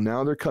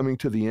 now they're coming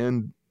to the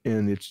end,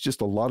 and it's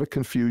just a lot of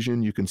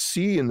confusion. You can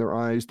see in their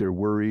eyes, they're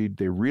worried.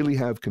 They really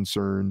have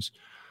concerns.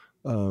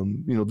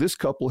 This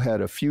couple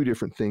had a few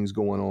different things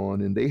going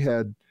on, and they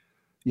had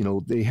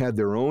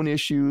their own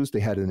issues. They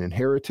had an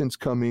inheritance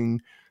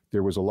coming.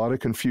 There was a lot of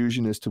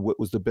confusion as to what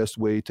was the best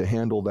way to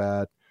handle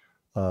that,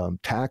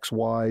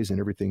 tax-wise and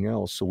everything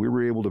else. So we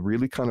were able to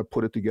really kind of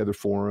put it together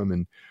for them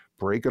and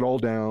break it all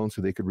down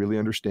so they could really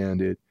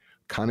understand it,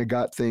 kind of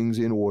got things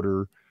in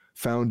order,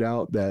 found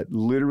out that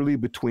literally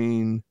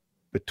between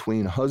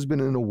a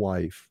husband and a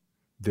wife,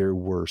 there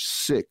were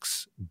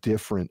 6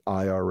 different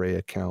IRA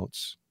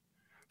accounts.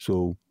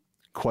 So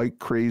quite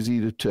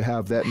crazy to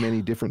have that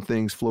many different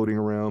things floating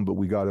around, but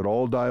we got it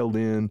all dialed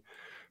in.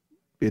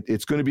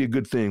 It's going to be a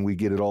good thing. We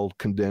get it all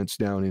condensed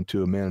down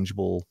into a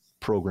manageable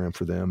program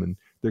for them, and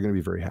they're going to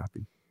be very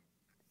happy.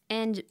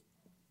 And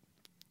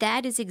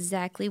that is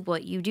exactly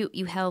what you do.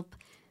 You help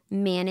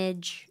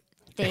manage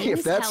things. Hey,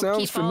 if that help sounds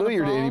keep all the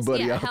familiar to balls-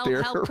 anybody yeah, out help,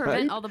 there, help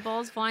prevent right? all the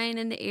balls flying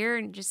in the air,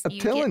 and just I'm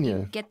telling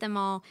you. get them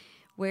all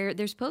where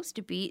they're supposed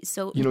to be.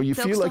 So You know, you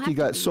folks feel don't like you have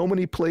to got be. so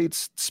many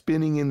plates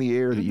spinning in the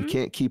air that you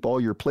can't keep all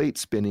your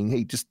plates spinning.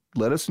 Hey, just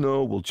let us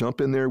know. We'll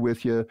jump in there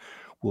with you.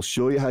 We'll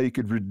show you how you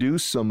could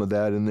reduce some of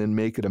that and then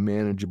make it a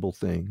manageable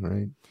thing,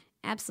 right?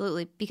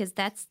 Absolutely, because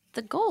that's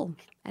the goal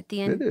at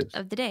the It end is.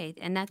 of the day.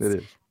 And It that's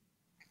is.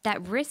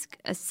 that risk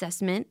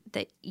assessment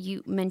that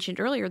you mentioned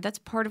earlier. That's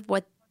part of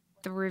what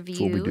the what we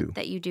review do.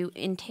 that you do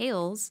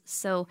entails.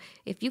 So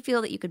if you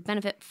feel that you could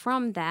benefit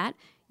from that,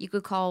 you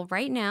could call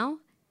right now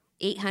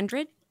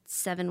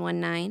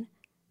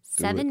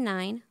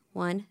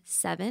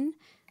 800-719-7917.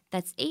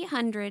 That's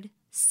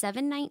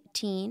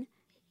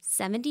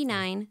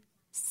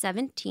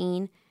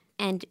 800-719-7917.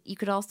 And you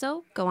could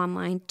also go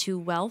online to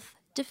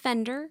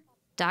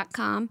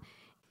wealthdefender.com.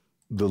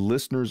 The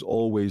listeners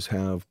always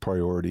have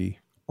priority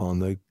on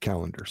the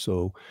calendar.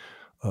 So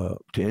to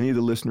any of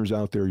the listeners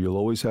out there, you'll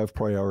always have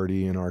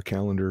priority in our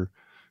calendar.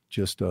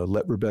 Just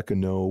let Rebecca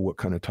know what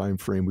kind of time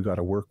frame we got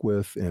to work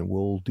with, and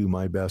we'll do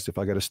my best. If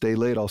I got to stay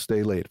late, I'll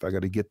stay late. If I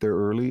got to get there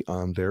early,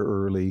 I'm there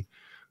early.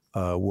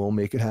 We'll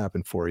make it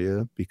happen for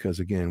you because,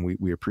 again,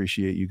 we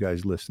appreciate you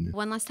guys listening.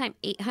 One last time,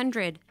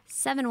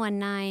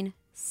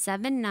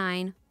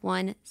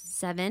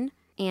 800-719-7917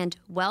 and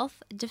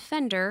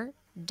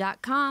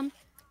wealthdefender.com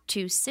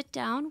to sit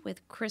down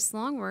with Chris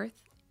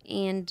Longworth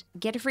and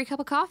get a free cup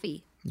of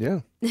coffee.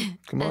 Yeah.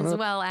 Come on As up.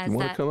 well as you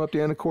want that- to come up to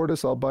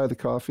Anacortes, I'll buy the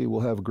coffee.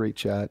 We'll have a great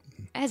chat.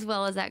 As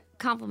well as that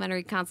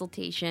complimentary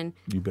consultation.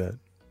 You bet.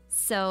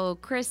 So,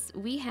 Chris,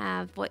 we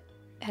have what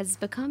has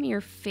become your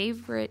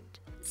favorite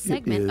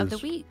segment of the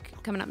is. week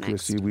coming up next.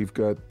 Chrissy, we've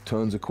got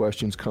tons of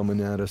questions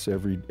coming at us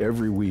every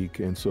week.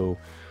 And so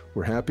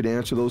we're happy to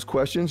answer those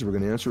questions. We're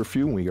going to answer a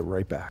few when we get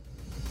right back.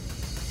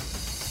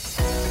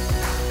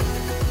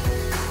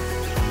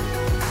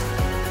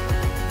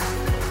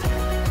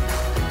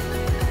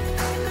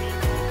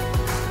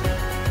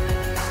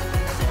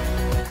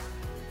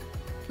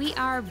 We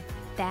are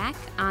back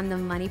on The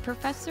Money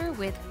Professor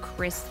with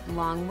Chris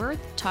Longworth,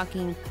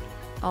 talking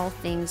all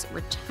things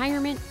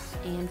retirement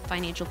and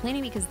financial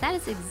planning, because that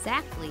is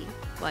exactly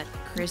what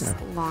Chris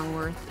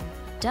Longworth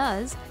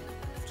does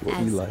It's what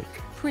we as like.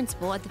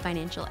 principal at the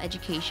Financial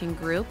Education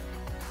Group.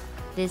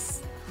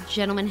 This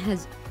gentleman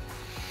has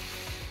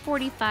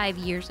 45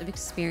 years of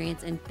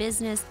experience in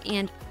business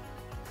and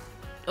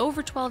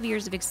over 12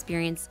 years of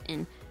experience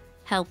in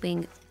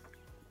helping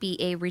be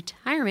a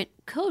retirement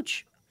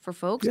coach for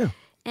folks. Yeah.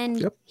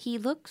 And Yep. he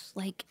looks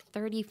like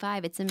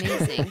 35. It's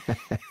amazing.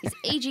 He's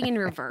aging in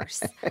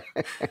reverse.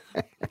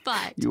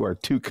 But You are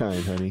too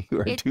kind, honey.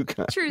 You are too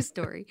kind. true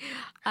story.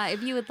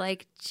 If you would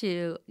like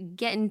to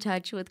get in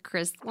touch with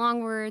Chris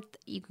Longworth,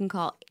 you can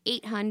call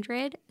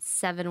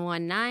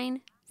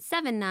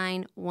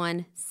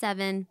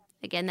 800-719-7917.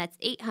 Again, that's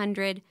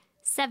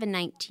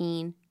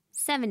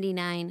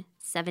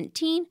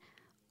 800-719-7917.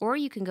 Or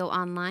you can go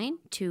online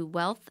to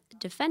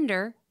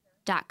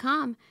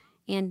wealthdefender.com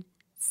and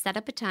set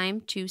up a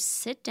time to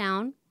sit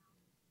down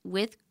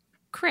with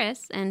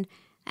Chris and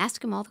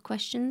ask him all the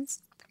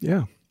questions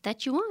Yeah.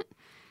 that you want.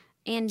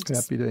 And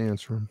Happy to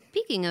answer them.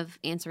 speaking of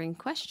answering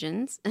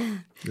questions,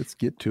 Let's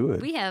get to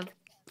it. we have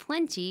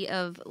plenty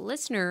of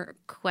listener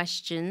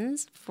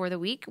questions for the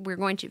week. We're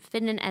going to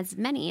fit in as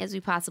many as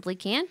we possibly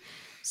can,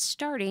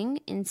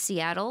 starting in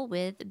Seattle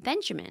with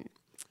Benjamin.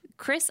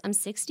 Chris, I'm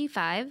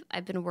 65.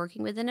 I've been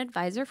working with an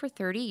advisor for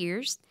 30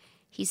 years.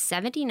 He's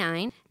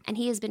 79, and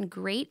he has been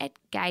great at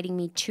guiding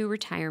me to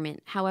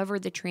retirement. However,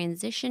 the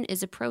transition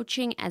is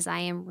approaching as I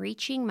am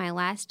reaching my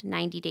last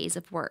 90 days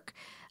of work.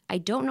 I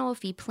don't know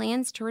if he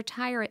plans to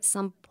retire at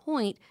some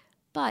point,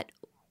 but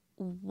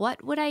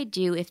what would I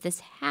do if this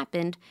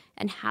happened,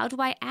 and how do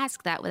I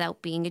ask that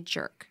without being a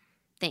jerk?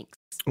 Thanks.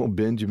 Oh,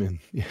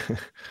 Benjamin. Yeah.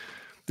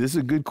 This is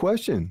a good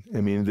question.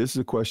 I mean, this is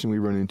a question we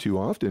run into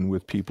often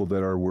with people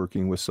that are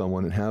working with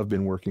someone and have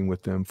been working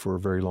with them for a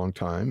very long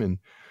time. And,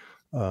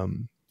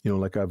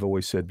 like I've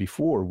always said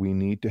before, we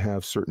need to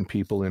have certain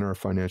people in our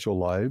financial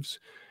lives.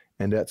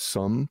 And at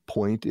some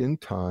point in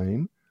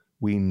time,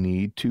 we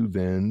need to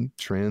then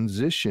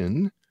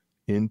transition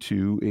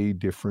into a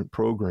different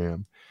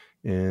program.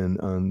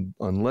 And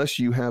unless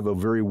you have a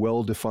very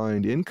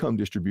well-defined income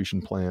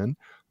distribution plan,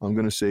 I'm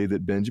going to say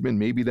that, Benjamin,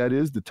 maybe that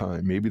is the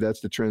time. Maybe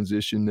that's the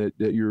transition that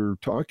you're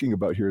talking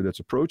about here that's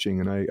approaching.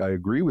 And I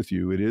agree with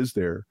you. It is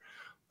there.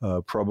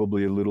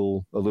 Probably a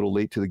little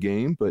late to the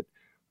game, but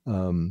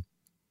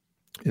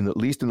at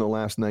least in the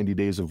last 90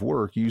 days of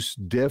work, you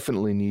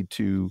definitely need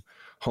to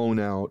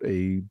hone out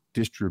a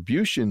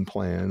distribution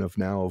plan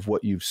of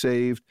what you've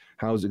saved.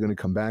 How is it going to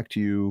come back to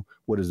you?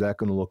 What is that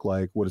going to look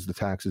like? What is the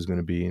taxes going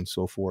to be, and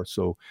so forth.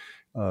 So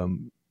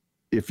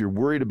if you're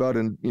worried about,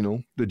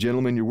 the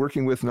gentleman you're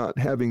working with not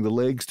having the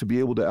legs to be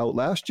able to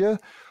outlast you,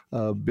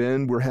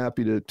 Ben, we're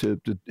happy to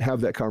have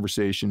that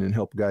conversation and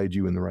help guide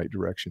you in the right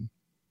direction.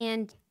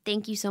 And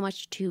thank you so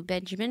much to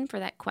Benjamin for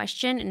that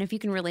question. And if you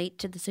can relate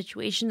to the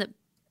situation that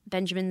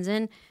Benjamin's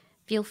in,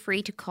 feel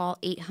free to call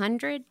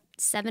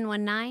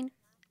 800-719-7917.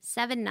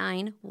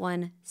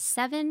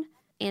 7917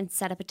 and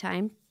set up a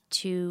time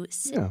to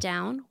sit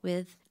down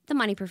with the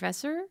money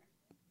professor,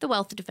 the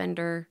wealth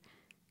defender,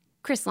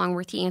 Chris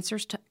Longworth. He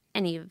answers to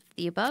any of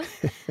the above.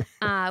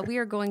 We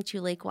are going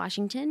to Lake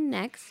Washington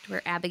next,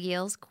 where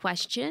Abigail's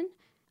question.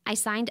 I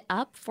signed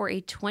up for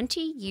a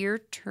 20-year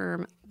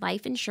term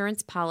life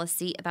insurance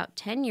policy about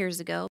 10 years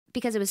ago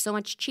because it was so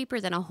much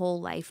cheaper than a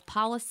whole life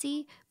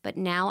policy, but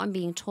now I'm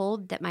being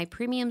told that my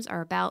premiums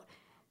are about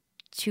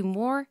to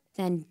more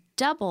than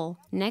double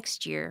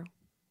next year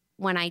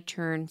when I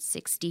turn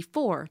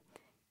 64.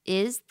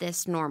 Is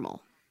this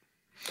normal?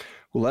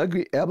 Well,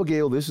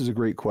 Abigail, this is a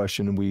great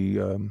question, and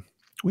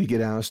we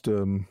get asked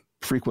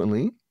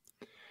frequently.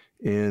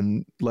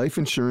 And life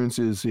insurance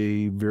is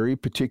a very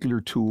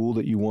particular tool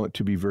that you want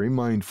to be very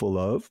mindful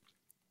of.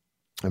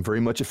 I'm very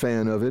much a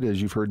fan of it,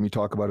 as you've heard me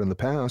talk about in the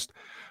past.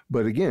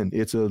 But again,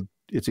 it's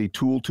a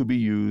tool to be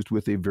used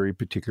with a very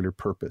particular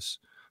purpose.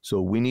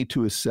 So we need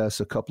to assess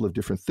a couple of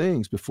different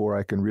things before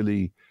I can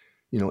really,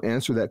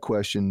 answer that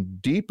question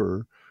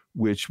deeper,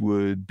 which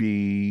would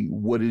be,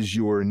 what is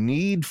your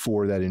need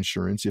for that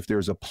insurance? If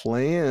there's a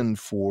plan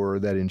for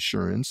that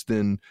insurance,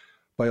 then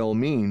by all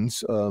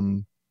means,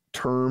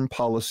 term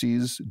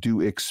policies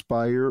do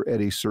expire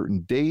at a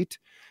certain date.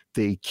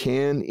 They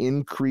can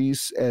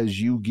increase as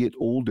you get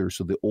older.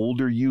 So the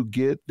older you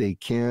get, they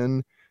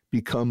can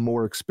become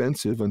more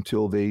expensive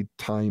until they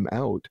time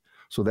out.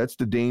 So that's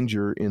the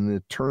danger in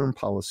the term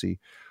policy.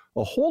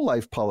 A whole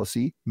life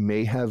policy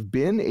may have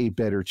been a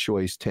better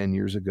choice 10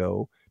 years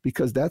ago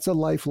because that's a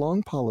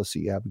lifelong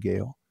policy,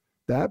 Abigail.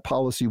 That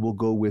policy will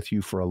go with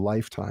you for a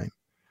lifetime.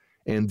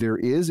 And there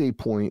is a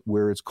point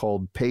where it's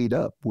called paid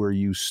up, where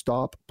you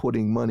stop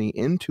putting money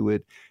into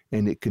it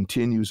and it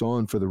continues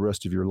on for the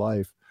rest of your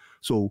life.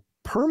 So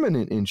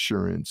permanent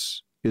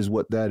insurance is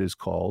what that is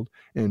called.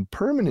 And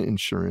permanent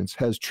insurance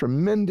has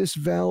tremendous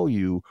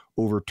value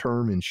over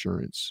term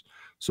insurance.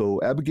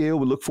 So Abigail,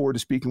 we look forward to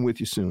speaking with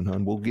you soon,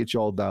 hon. We'll get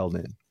you all dialed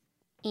in.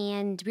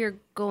 And we're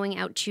going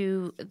out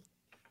to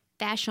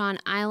Vashon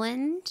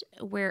Island,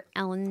 where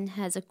Ellen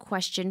has a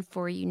question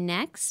for you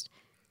next.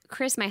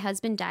 Chris, my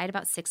husband died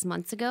about 6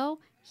 months ago.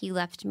 He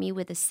left me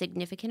with a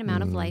significant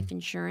amount of life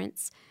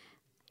insurance.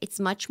 It's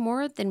much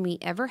more than we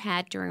ever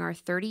had during our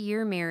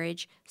 30-year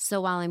marriage. So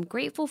while I'm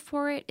grateful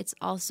for it, it's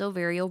also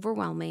very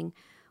overwhelming.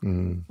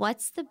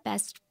 What's the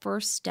best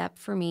first step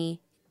for me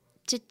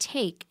to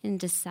take in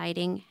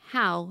deciding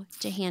how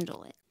to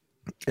handle it?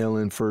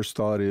 Ellen, first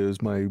thought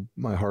is my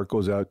heart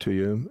goes out to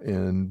you,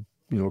 and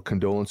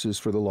condolences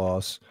for the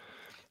loss.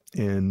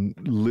 And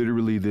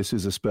literally, this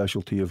is a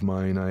specialty of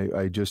mine.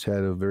 I just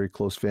had a very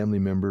close family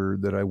member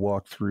that I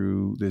walked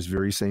through this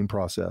very same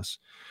process.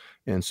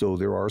 And so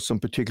there are some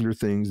particular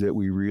things that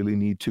we really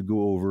need to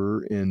go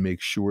over and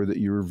make sure that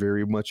you're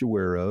very much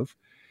aware of.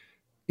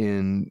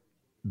 And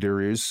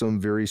there is some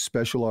very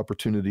special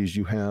opportunities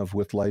you have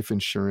with life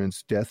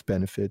insurance death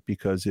benefit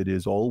because it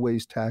is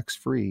always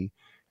tax-free.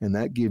 And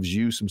that gives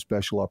you some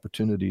special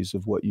opportunities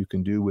of what you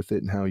can do with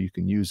it and how you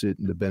can use it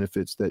and the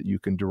benefits that you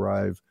can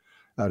derive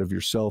out of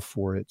yourself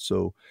for it.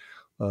 So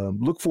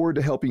look forward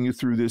to helping you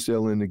through this,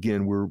 Ellen.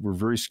 Again, we're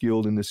very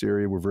skilled in this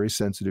area. We're very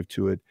sensitive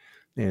to it.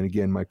 And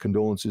again, my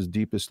condolences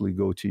deeply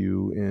go to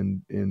you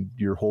and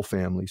your whole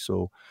family.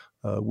 So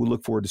we'll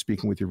look forward to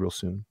speaking with you real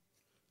soon.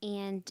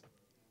 And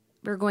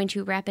we're going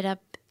to wrap it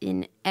up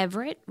in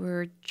Everett,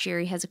 where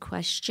Jerry has a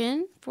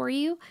question for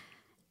you.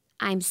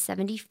 I'm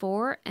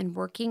 74 and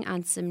working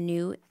on some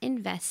new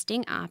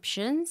investing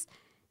options.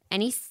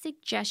 Any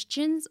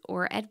suggestions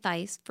or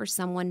advice for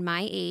someone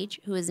my age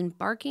who is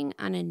embarking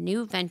on a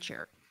new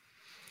venture?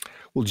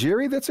 Well,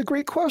 Jerry, that's a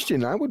great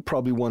question. I would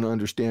probably want to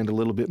understand a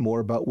little bit more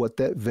about what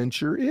that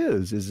venture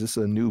is. Is this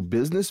a new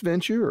business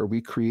venture? Are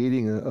we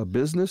creating a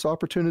business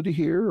opportunity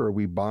here? Are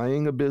we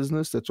buying a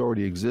business that's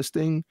already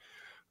existing?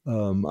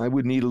 I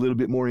would need a little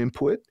bit more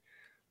input.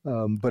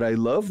 But I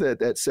love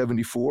that at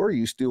 74,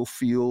 you still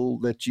feel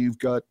that you've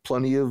got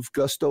plenty of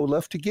gusto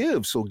left to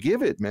give. So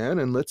give it, man.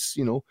 And let's,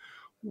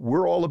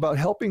 we're all about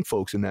helping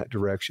folks in that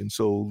direction.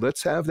 So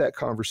let's have that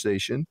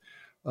conversation.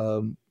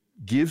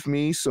 Give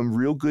me some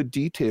real good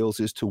details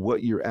as to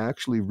what you're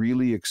actually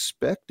really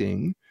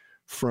expecting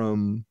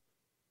from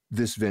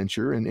this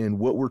venture and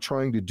what we're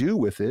trying to do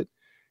with it.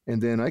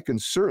 And then I can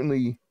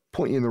certainly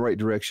point you in the right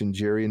direction,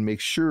 Jerry, and make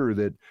sure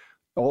that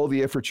all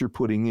the efforts you're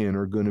putting in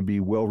are going to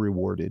be well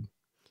rewarded.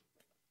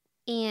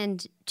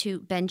 And to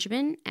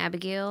Benjamin,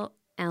 Abigail,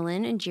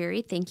 Ellen, and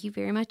Jerry, thank you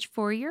very much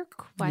for your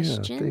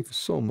questions. Yeah, thank you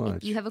so much.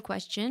 If you have a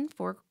question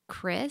for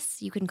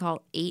Chris, you can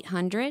call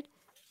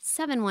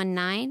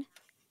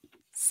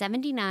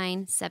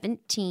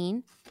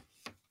 800-719-7917.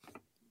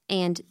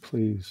 And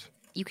please,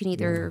 you can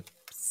either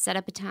set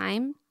up a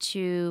time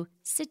to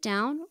sit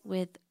down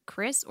with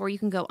Chris, or you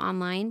can go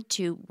online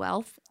to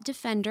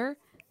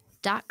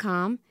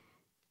wealthdefender.com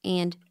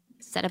and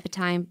set up a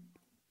time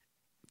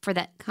for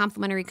that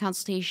complimentary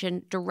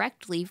consultation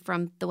directly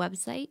from the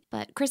website.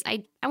 But Chris,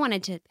 I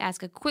wanted to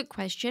ask a quick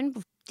question.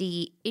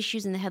 The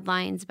issues in the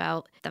headlines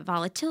about the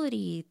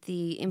volatility,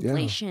 the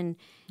inflation.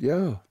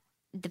 Yeah.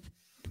 The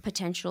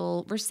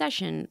potential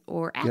recession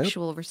or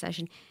actual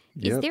recession.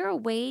 Is there a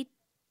way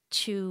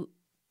to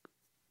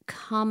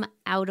come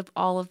out of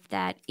all of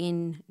that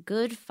in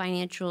good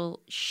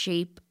financial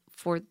shape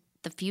for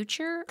the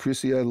future?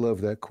 Chrissy, I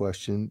love that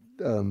question.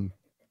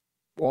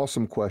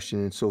 Awesome question.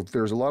 And so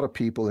there's a lot of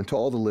people, and to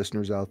all the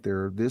listeners out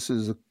there, this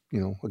is,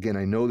 again,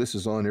 I know this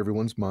is on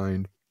everyone's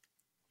mind.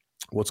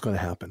 What's going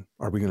to happen?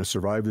 Are we going to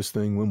survive this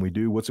thing? When we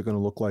do, what's it going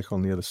to look like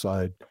on the other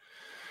side?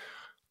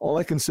 All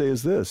I can say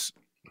is this.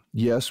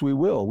 Yes, we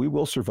will. We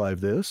will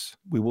survive this.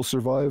 We will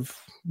survive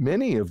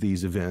many of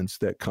these events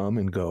that come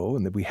and go,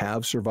 and that we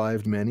have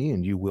survived many,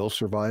 and you will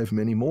survive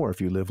many more if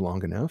you live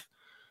long enough.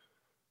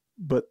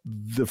 But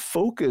the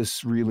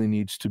focus really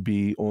needs to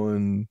be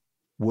on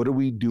what are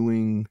we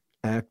doing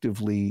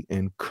actively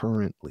and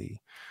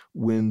currently.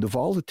 When the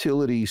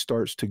volatility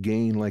starts to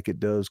gain like it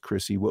does,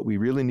 Chrissy, what we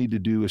really need to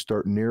do is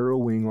start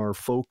narrowing our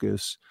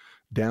focus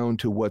down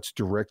to what's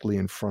directly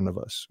in front of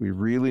us. We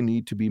really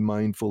need to be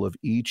mindful of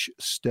each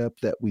step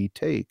that we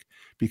take,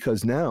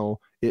 because now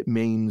it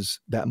means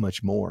that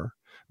much more.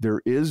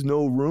 There is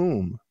no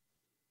room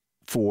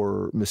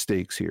for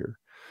mistakes here.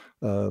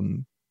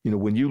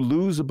 When you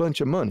lose a bunch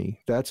of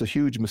money, that's a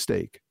huge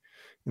mistake.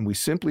 And we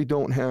simply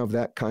don't have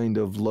that kind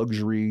of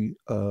luxury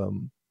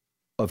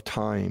of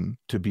time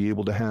to be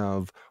able to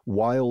have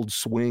wild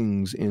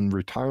swings in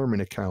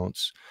retirement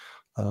accounts.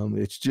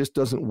 It just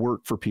doesn't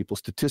work for people.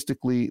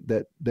 Statistically,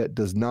 that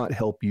does not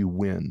help you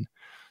win.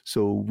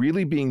 So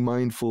really being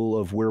mindful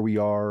of where we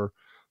are,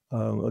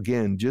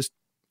 again, just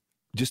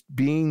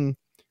being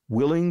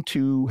willing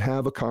to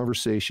have a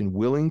conversation,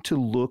 willing to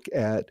look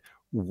at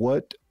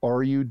what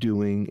are you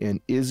doing,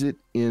 and is it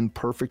in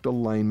perfect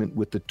alignment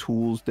with the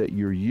tools that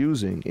you're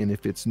using? And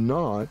if it's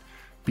not,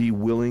 be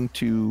willing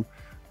to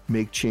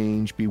make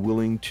change, be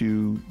willing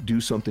to do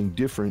something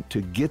different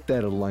to get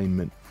that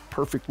alignment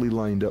perfectly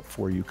lined up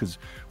for you. Because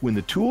when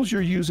the tools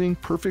you're using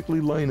perfectly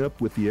line up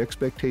with the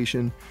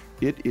expectation,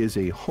 it is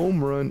a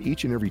home run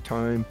each and every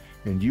time,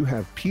 and you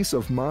have peace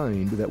of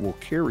mind that will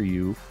carry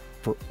you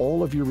for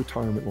all of your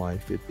retirement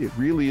life. It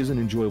really is an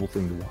enjoyable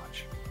thing to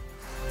watch.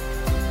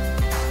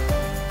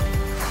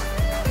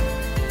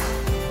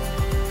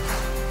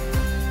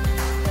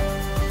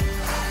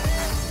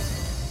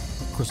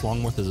 Chris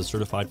Longworth is a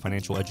certified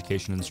financial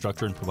education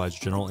instructor and provides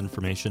general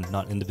information,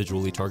 not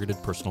individually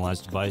targeted,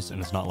 personalized advice, and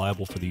is not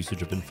liable for the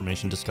usage of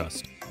information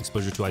discussed.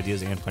 Exposure to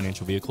ideas and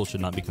financial vehicles should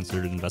not be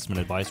considered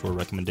investment advice or a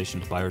recommendation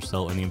to buy or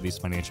sell any of these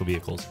financial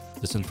vehicles.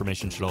 This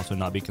information should also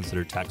not be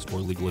considered tax or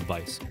legal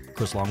advice.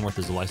 Chris Longworth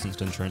is a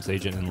licensed insurance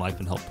agent in life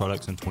and health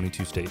products in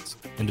 22 states.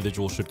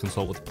 Individuals should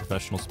consult with a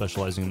professional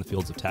specializing in the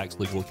fields of tax,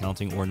 legal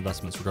accounting, or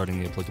investments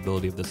regarding the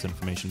applicability of this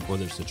information for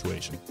their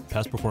situation.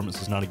 Past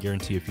performance is not a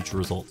guarantee of future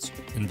results.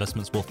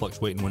 Investments will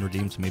fluctuate, and when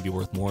redeemed may be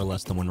worth more or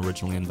less than when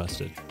originally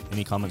invested.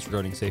 Any comments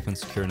regarding safe and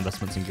secure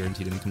investments and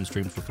guaranteed income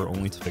streams refer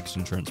only to fixed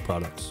insurance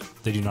products.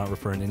 They do not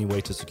refer in any way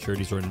to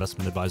securities or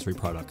investment advisory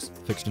products.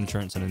 Fixed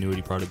insurance and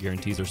annuity product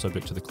guarantees are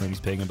subject to the claims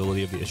paying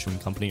ability of the issuing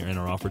company and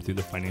are offered through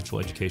the Financial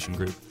Education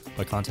Group.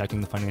 By contacting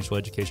the Financial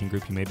Education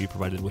Group, you may be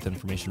provided with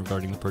information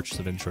regarding the purchase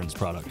of insurance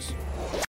products.